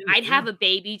 I'd yeah. have a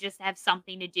baby just to have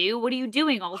something to do. What are you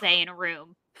doing all day in a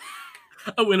room?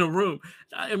 Oh, in a room.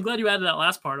 I'm glad you added that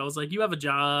last part. I was like, "You have a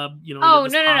job, you have Oh,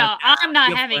 this no, no, podcast, no. I'm not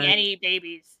you have having friends." any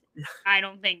babies. I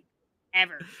don't think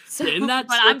ever. So, Yeah, in that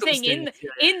but I'm saying circumstance,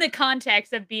 yeah, in the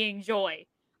context of being Joy,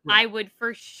 right. I would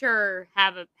for sure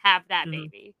have that Mhm,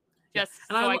 baby yeah, and just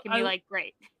so I can be like,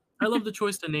 great. I love the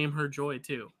choice to name her Joy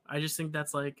too. I just think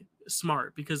that's, like,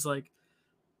 smart because, like,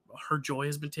 her joy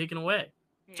has been taken away,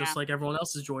 just Yeah. like everyone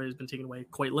else's joy has been taken away,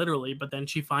 quite literally, but then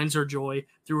she finds her joy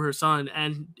through her son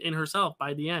and in herself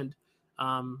by the end.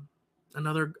 Um,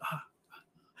 another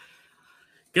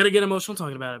gotta get emotional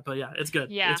talking about it, but yeah, it's good.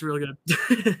 Yeah. It's real good.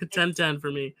 It's 10/10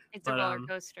 for me. it's a But roller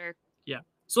coaster. yeah.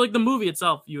 So like the movie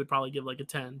itself, you would probably give like a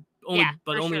 10. Yeah,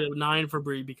 for Only sure. a 9 for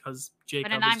Brie because But a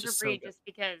Jacob is 9 for just so Brie good. just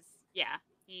because yeah,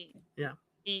 he Yeah.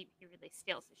 he really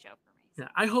steals the show for me. Yeah.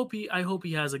 So I hope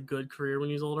he has a good career when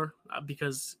he's older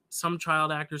because some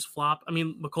child actors flop. I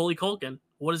mean, Macaulay Culkin,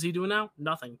 what is he doing now?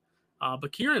 Nothing.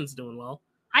 But Kieran's doing well.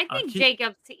 I think Ki-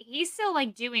 Jacobs he's still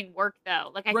like doing work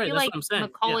though. Like I right, feel that's what like I'm saying. Yeah.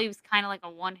 Macaulay was kind of like a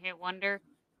one-hit wonder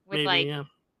with Maybe, like yeah.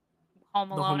 Home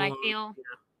The Alone, Home I Alone. feel,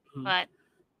 Yeah. Mhm. but he's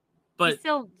But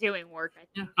still doing work, I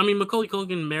yeah, think. I mean, Macaulay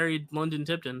Culkin married London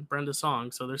Tipton, Brenda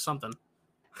Song, so there's something.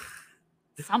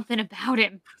 Something about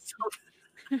him,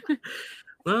 London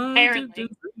apparently.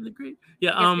 Tipton's really great.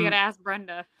 Yeah, I guess we gotta ask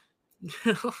Brenda.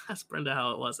 ask Brenda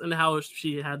how it was and how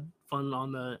she had fun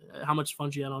on how much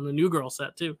fun she had on the New Girl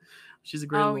set too. She's a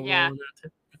great Oh little role yeah. in that too.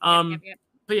 Yep, yep, yep.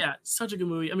 But yeah, such a good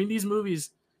movie. I mean, these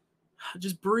movies,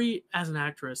 just Brie as an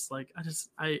actress, like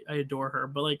I adore her.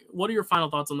 But like, what are your final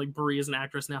thoughts on like Brie as an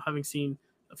actress now, having seen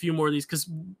a few more of these? Because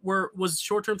was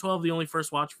Short Term 12 the only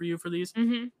first watch for you for these?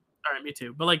 Mhm. All right, me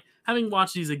too. But like having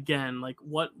watched these again, like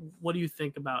what do you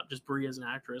think about just Brie as an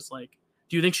actress? Like,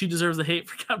 do you think she deserves the hate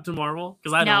for Captain Marvel?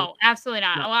 Because I don't. No, absolutely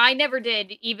not. No. Well, I never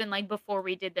did. Even like before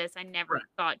we did this, I never Right.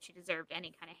 thought she deserved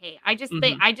any kind of hate.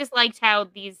 Hmm. I just liked how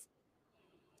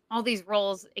all these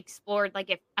roles explored like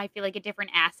if I feel like a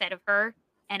different asset of her,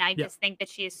 and I Yeah. just think that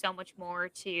she has so much more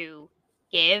to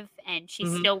give, and she's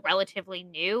Hmm. still relatively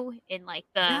new in like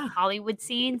the Yeah. Hollywood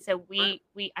scene. So Right.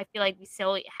 we I feel like we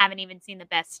still haven't even seen the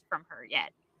best from her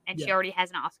yet, and she Yeah. already has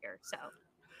an Oscar. So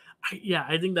Yeah,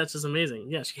 I think that's just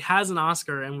amazing. Yeah, she has an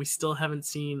Oscar, and we still haven't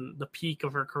seen the peak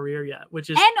of her career yet, which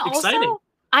is and exciting. also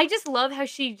I just love how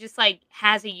she just like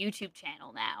has a YouTube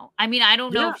channel now. I mean, I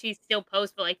don't know Yeah, if she still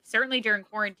posts, but like certainly during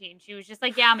quarantine, she was just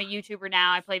like, "Yeah, I'm a YouTuber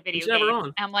now. I play we video should have her games." on.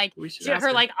 And I'm like, We should ask her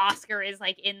her. like Oscar is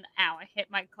like in. Ow! I hit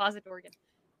my closet door again.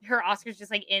 Her Oscar's just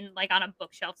like in like on a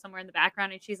bookshelf somewhere in the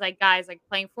background, and she's like, "Guys, like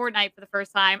playing Fortnite for the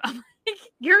first time." I'm like,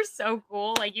 "You're so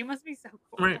cool! Like you must be so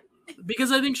cool." Right.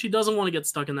 Because I think she doesn't want to get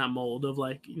stuck in that mold of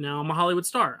like, I'm a Hollywood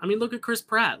star. I mean, look at Chris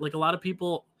Pratt. Like a lot of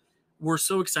people were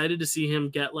so excited to see him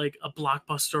get like a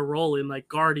blockbuster role in like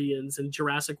Guardians and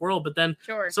Jurassic World, but then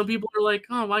Sure. some people are like,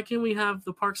 "Oh, why can't we have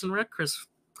the Parks and Rec Chris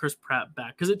Pratt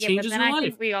back? Because it Yeah, but changes then your I life."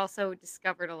 think we also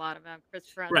discovered a lot about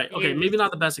Chris Pratt's Right. Okay. views. Maybe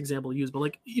not the best example to use, but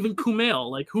like even Kumail,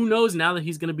 like who knows now that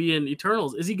he's going to be in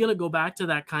Eternals? Is he going to go back to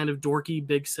that kind of dorky,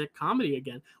 big, sick comedy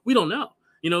again? We don't know.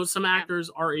 Some Yeah. actors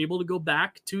are able to go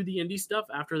back to the indie stuff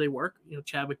after they work.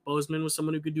 Chadwick Boseman was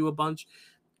someone who could do a bunch.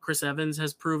 Chris Evans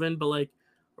has proven, but like,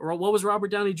 what was Robert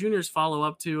Downey Jr.'s follow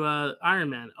up to Iron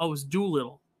Man? Oh, it was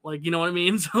Doolittle. Like, you know what I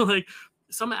mean? So like,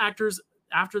 some actors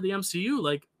after the MCU,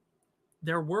 like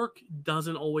their work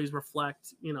doesn't always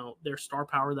reflect, their star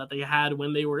power that they had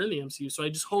when they were in the MCU.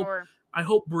 So Sure. I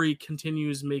hope Brie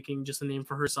continues making just a name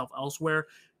for herself elsewhere,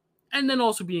 and then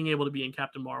also being able to be in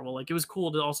Captain Marvel. Like, it was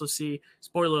cool to also see,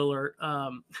 spoiler alert,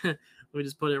 let me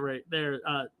just put it right there,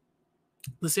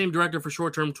 the same director for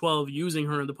Short Term 12 using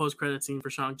her in the post-credit scene for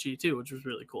Shang-Chi too, which was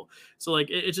really cool. So like,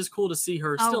 it's just cool to see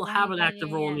her Oh, still have right. an Yeah, active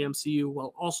yeah, role in the yeah. MCU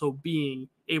while also being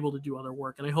able to do other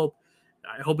work. And I hope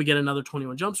we get another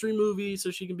 21 Jump Street movie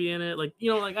so she can be in it. Like,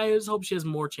 like, I just hope she has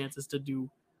more chances to do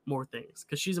more things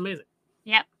because she's amazing.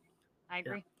 Yep. I Yeah.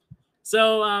 agree.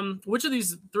 So, which of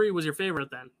these three was your favorite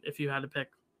then, if you had to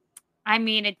pick? I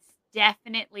mean, it's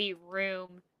definitely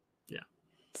Room, Yeah.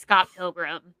 Scott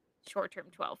Pilgrim, Short Term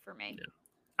 12 for me. Yeah.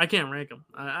 I can't rank them.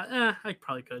 I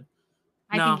probably could.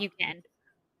 I think you can.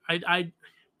 I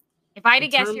If I had to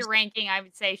in guess your terms, ranking, I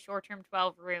would say Short Term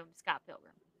 12, Room, Scott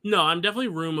Pilgrim. no, I'm definitely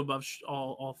Room above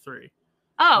all three.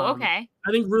 Oh, okay.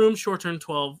 I think Room, Short Term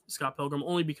 12, Scott Pilgrim,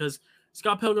 only because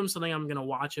Scott Pilgrim's something I'm gonna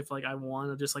watch if like I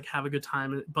want to just like have a good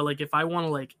time. But like if I want to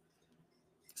like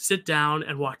sit down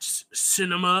and watch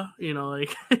cinema,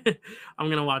 like I'm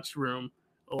gonna watch Room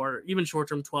or even Short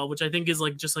Term 12, which I think is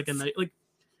like just like a night. Like,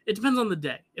 it depends on the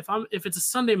day. If it's a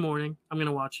Sunday morning, I'm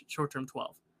gonna watch Short Term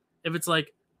 12. If it's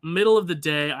like middle of the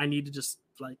day, I need to just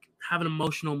like have an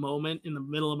emotional moment in the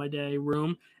middle of my day,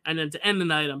 Room, and then to end the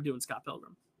night, I'm doing Scott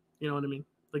Pilgrim. You know what I mean?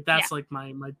 Like, Yeah. that's like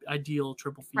my ideal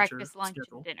triple feature Breakfast, lunch,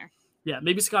 schedule. and dinner. Yeah,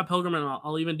 maybe Scott Pilgrim, and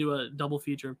I'll even do a double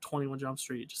feature of 21 Jump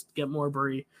Street. Just get more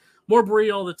Brie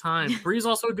all the time. Brie's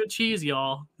also a good cheese,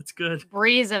 y'all. It's good.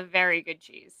 Brie is a very good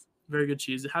cheese. Very good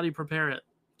cheese. How do you prepare it?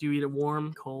 Do you eat it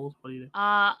warm, cold? What do you do?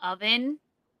 Oven,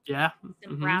 Yeah.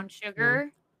 some brown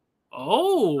sugar,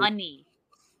 Oh. honey.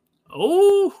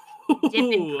 Oh.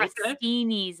 Dipping Okay.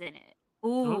 crostinis in it.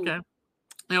 Ooh. Okay.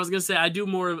 I was gonna say, I do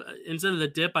more of, instead of the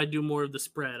dip, I do more of the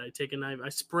spread. I take a knife, I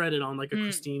spread it on like a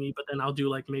crostini, but then I'll do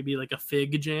like maybe like a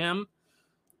fig jam.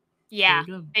 Yeah.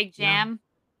 Really good. Big Yeah. jam.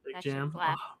 Big That shit jam.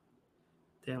 slap. Oh,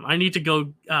 damn. I need to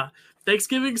go.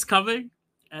 Thanksgiving's coming,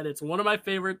 and it's one of my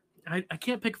favorite. I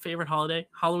can't pick a favorite holiday.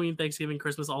 Halloween, Thanksgiving,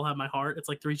 Christmas all have my heart. It's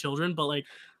like three children, but like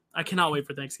I cannot wait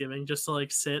for Thanksgiving just to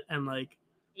like sit and like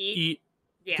eat.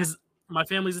 Yeah. Because my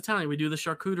family's Italian. We do the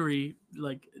charcuterie.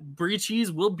 Like, Brie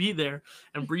cheese will be there,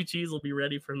 and Brie cheese will be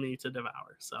ready for me to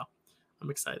devour. So I'm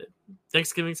excited.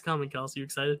 Thanksgiving's coming, Kelsey. You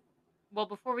excited? Well,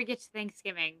 before we get to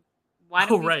Thanksgiving, why Oh,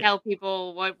 don't we right. tell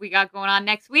people what we got going on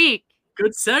next week?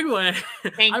 Good segue.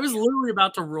 Thank I was you. literally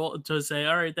about to say,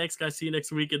 all right, thanks, guys. See you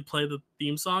next week, and play the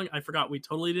theme song. I forgot. We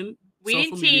totally didn't. We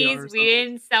didn't tease. We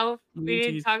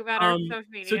didn't talk about our social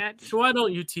media. So why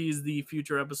don't you tease the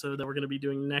future episode that we're going to be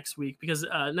doing next week? Because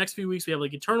next few weeks we have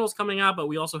like Eternals coming out, but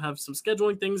we also have some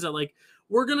scheduling things that like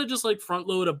we're gonna just like front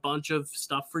load a bunch of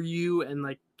stuff for you and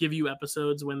like give you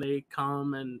episodes when they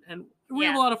come, and we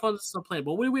have a lot of fun stuff planned.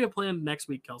 But what do we have planned next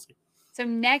week, Kelsey? So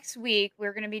next week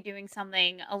we're going to be doing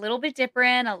something a little bit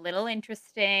different, a little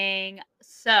interesting.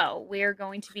 So we're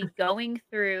going to be going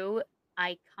through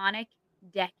iconic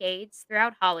decades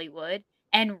throughout Hollywood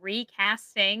and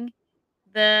recasting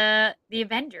the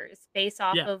Avengers based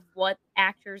off of what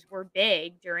actors were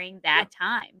big during that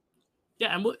time.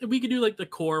 Yeah, and we could do like the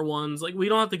core ones. Like, we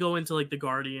don't have to go into like the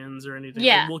Guardians or anything.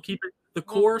 Yeah. Like, we'll keep it the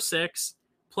core 6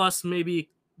 plus maybe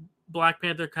Black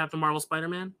Panther, Captain Marvel,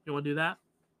 Spider-Man. You want to do that?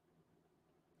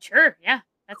 Sure, yeah.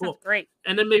 That sounds great.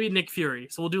 And then maybe Nick Fury.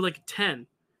 So we'll do like 10.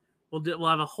 We'll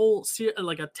have a whole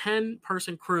like a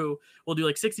 10-person crew. We'll do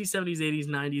like 60s, 70s, 80s,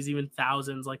 90s, even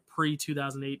thousands, like pre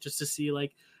 2008, just to see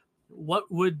like what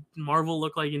would Marvel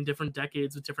look like in different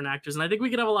decades with different actors. And I think we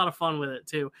could have a lot of fun with it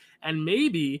too. And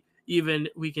maybe even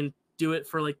we can do it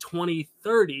for like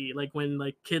 2030, like when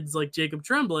like kids like Jacob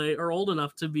Tremblay are old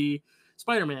enough to be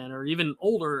Spider-Man, or even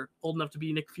old enough to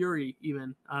be Nick Fury.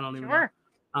 Even I don't even know.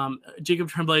 Jacob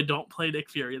Tremblay, don't play Nick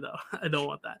Fury though. I don't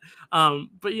want that.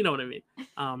 But you know what I mean.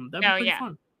 That'd be pretty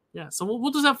fun. Yeah. So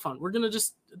we'll just have fun. We're gonna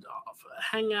just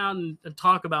hang out and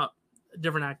talk about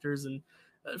different actors and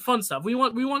fun stuff. We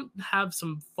want to have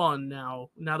some fun now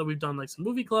that we've done like some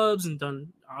movie clubs and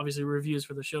done obviously reviews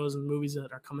for the shows and movies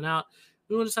that are coming out.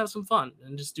 We want to just have some fun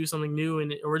and just do something new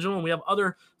and original. And we have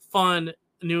other fun,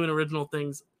 new and original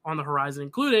things on the horizon,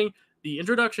 including the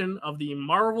introduction of the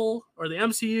Marvel, or the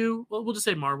MCU. Well, we'll just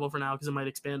say Marvel for now because it might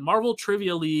expand. Marvel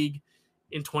Trivia League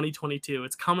in 2022.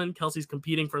 It's coming. Kelsey's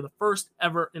competing for the first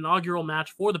ever inaugural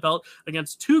match for the belt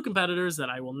against two competitors that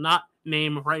I will not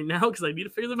name right now because I need to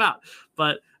figure them out.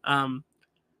 But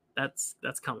that's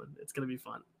coming. It's going to be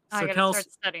fun. I gotta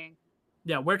start studying.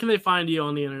 Yeah, where can they find you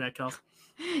on the internet, Kelsey?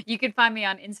 You can find me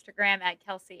on Instagram at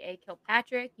Kelsey A.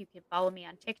 Kilpatrick. You can follow me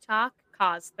on TikTok,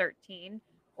 Cause13,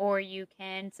 or you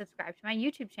can subscribe to my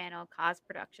YouTube channel, Cause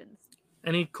Productions.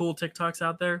 Any cool TikToks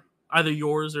out there? Either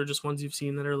yours or just ones you've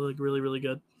seen that are like really, really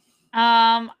good.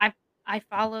 I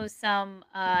follow some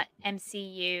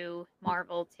MCU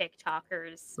Marvel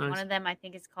TikTokers. One Nice. of them I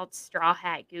think is called Straw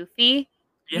Hat Goofy.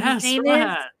 His Yes, name Straw is.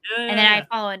 Hat. Yeah, And yeah, then I yeah.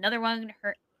 follow another one.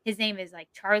 His name is like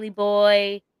Charlie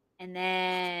Boy. And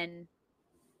then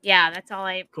yeah, that's all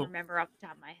I Cool. remember off the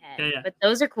top of my Yeah, head. yeah. But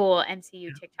those are cool MCU Yeah.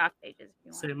 TikTok pages if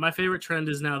you want to Same. My follow. favorite trend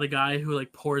is now the guy who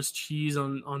like pours cheese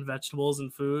on vegetables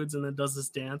and foods and then does this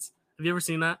dance. Have you ever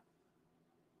seen that?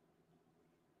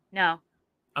 No.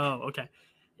 Oh, okay.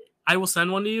 I will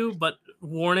send one to you, but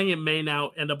warning, it may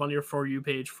now end up on your For You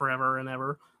page forever and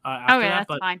ever after Okay, that. that's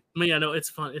But fine. I mean, yeah, no, it's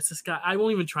fun. It's this guy. I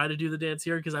won't even try to do the dance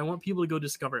here because I want people to go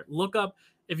discover it. Look up,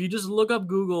 if you just look up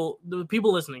Google, the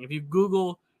people listening, if you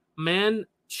Google man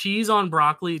cheese on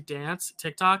broccoli dance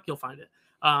TikTok, you'll find it.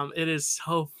 It is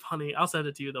so funny. I'll send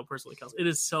it to you though, personally, Kels. It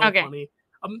is so Okay. funny.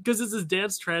 Because it's this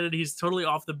dance trend and he's totally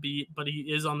off the beat, but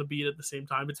he is on the beat at the same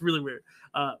time. It's really weird.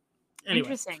 Anyway,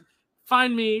 Interesting.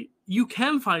 find me. You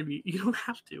can find me. You don't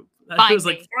have to. I Find was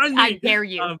like, me. find I me. dare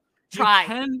you. You Try.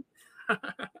 can.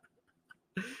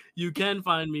 You can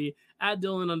find me at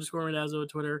Dylan_Randazzo on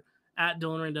Twitter, at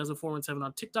DylanRandazzo417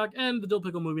 on TikTok, and the Dill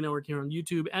Pickle Movie Network here on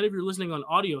YouTube. And if you're listening on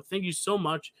audio, thank you so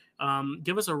much.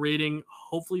 Give us a rating,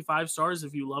 hopefully 5 stars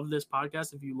if you love this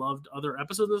podcast, if you loved other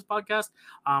episodes of this podcast.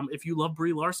 If you love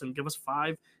Brie Larson, give us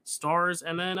 5 stars.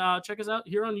 And then check us out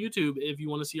here on YouTube if you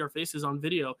want to see our faces on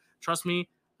video. Trust me,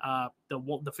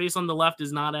 the face on the left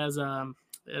is not as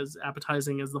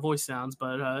appetizing as the voice sounds,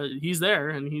 but he's there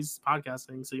and he's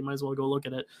podcasting, so you might as well go look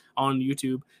at it on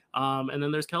YouTube. And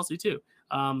then there's Kelsey too.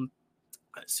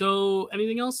 So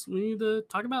anything else we need to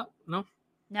talk about? No.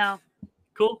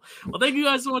 Cool. Well, thank you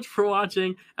guys so much for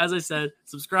watching. As I said,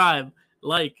 subscribe,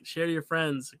 like, share to your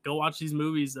friends, go watch these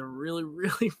movies. They're really,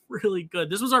 really, really good.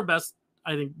 This was our best,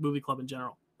 I think, movie club in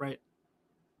general, right?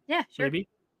 Yeah, sure. Maybe.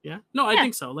 Yeah. No, I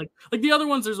think so. Like the other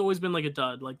ones, there's always been like a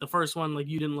dud. Like the first one, like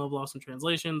you didn't love Lost in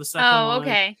Translation. The second one,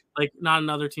 okay. like Not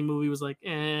Another Teen Movie was like, eh.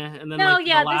 And then No, like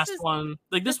yeah, the last one,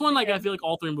 like this one, like good. I feel like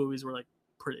all 3 movies were like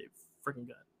pretty freaking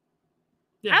good.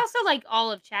 Yeah. I also like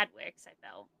all of Chadwick's, I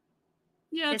felt.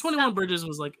 Yeah, 21 Bridges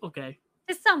was like, okay.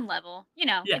 To some level, you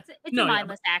know, Yeah. it's a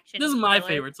mindless action. This is my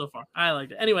favorite so far. I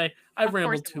liked it. Anyway, I've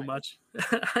rambled too much.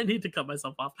 I need to cut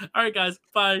myself off. All right, guys.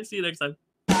 Bye. See you next time.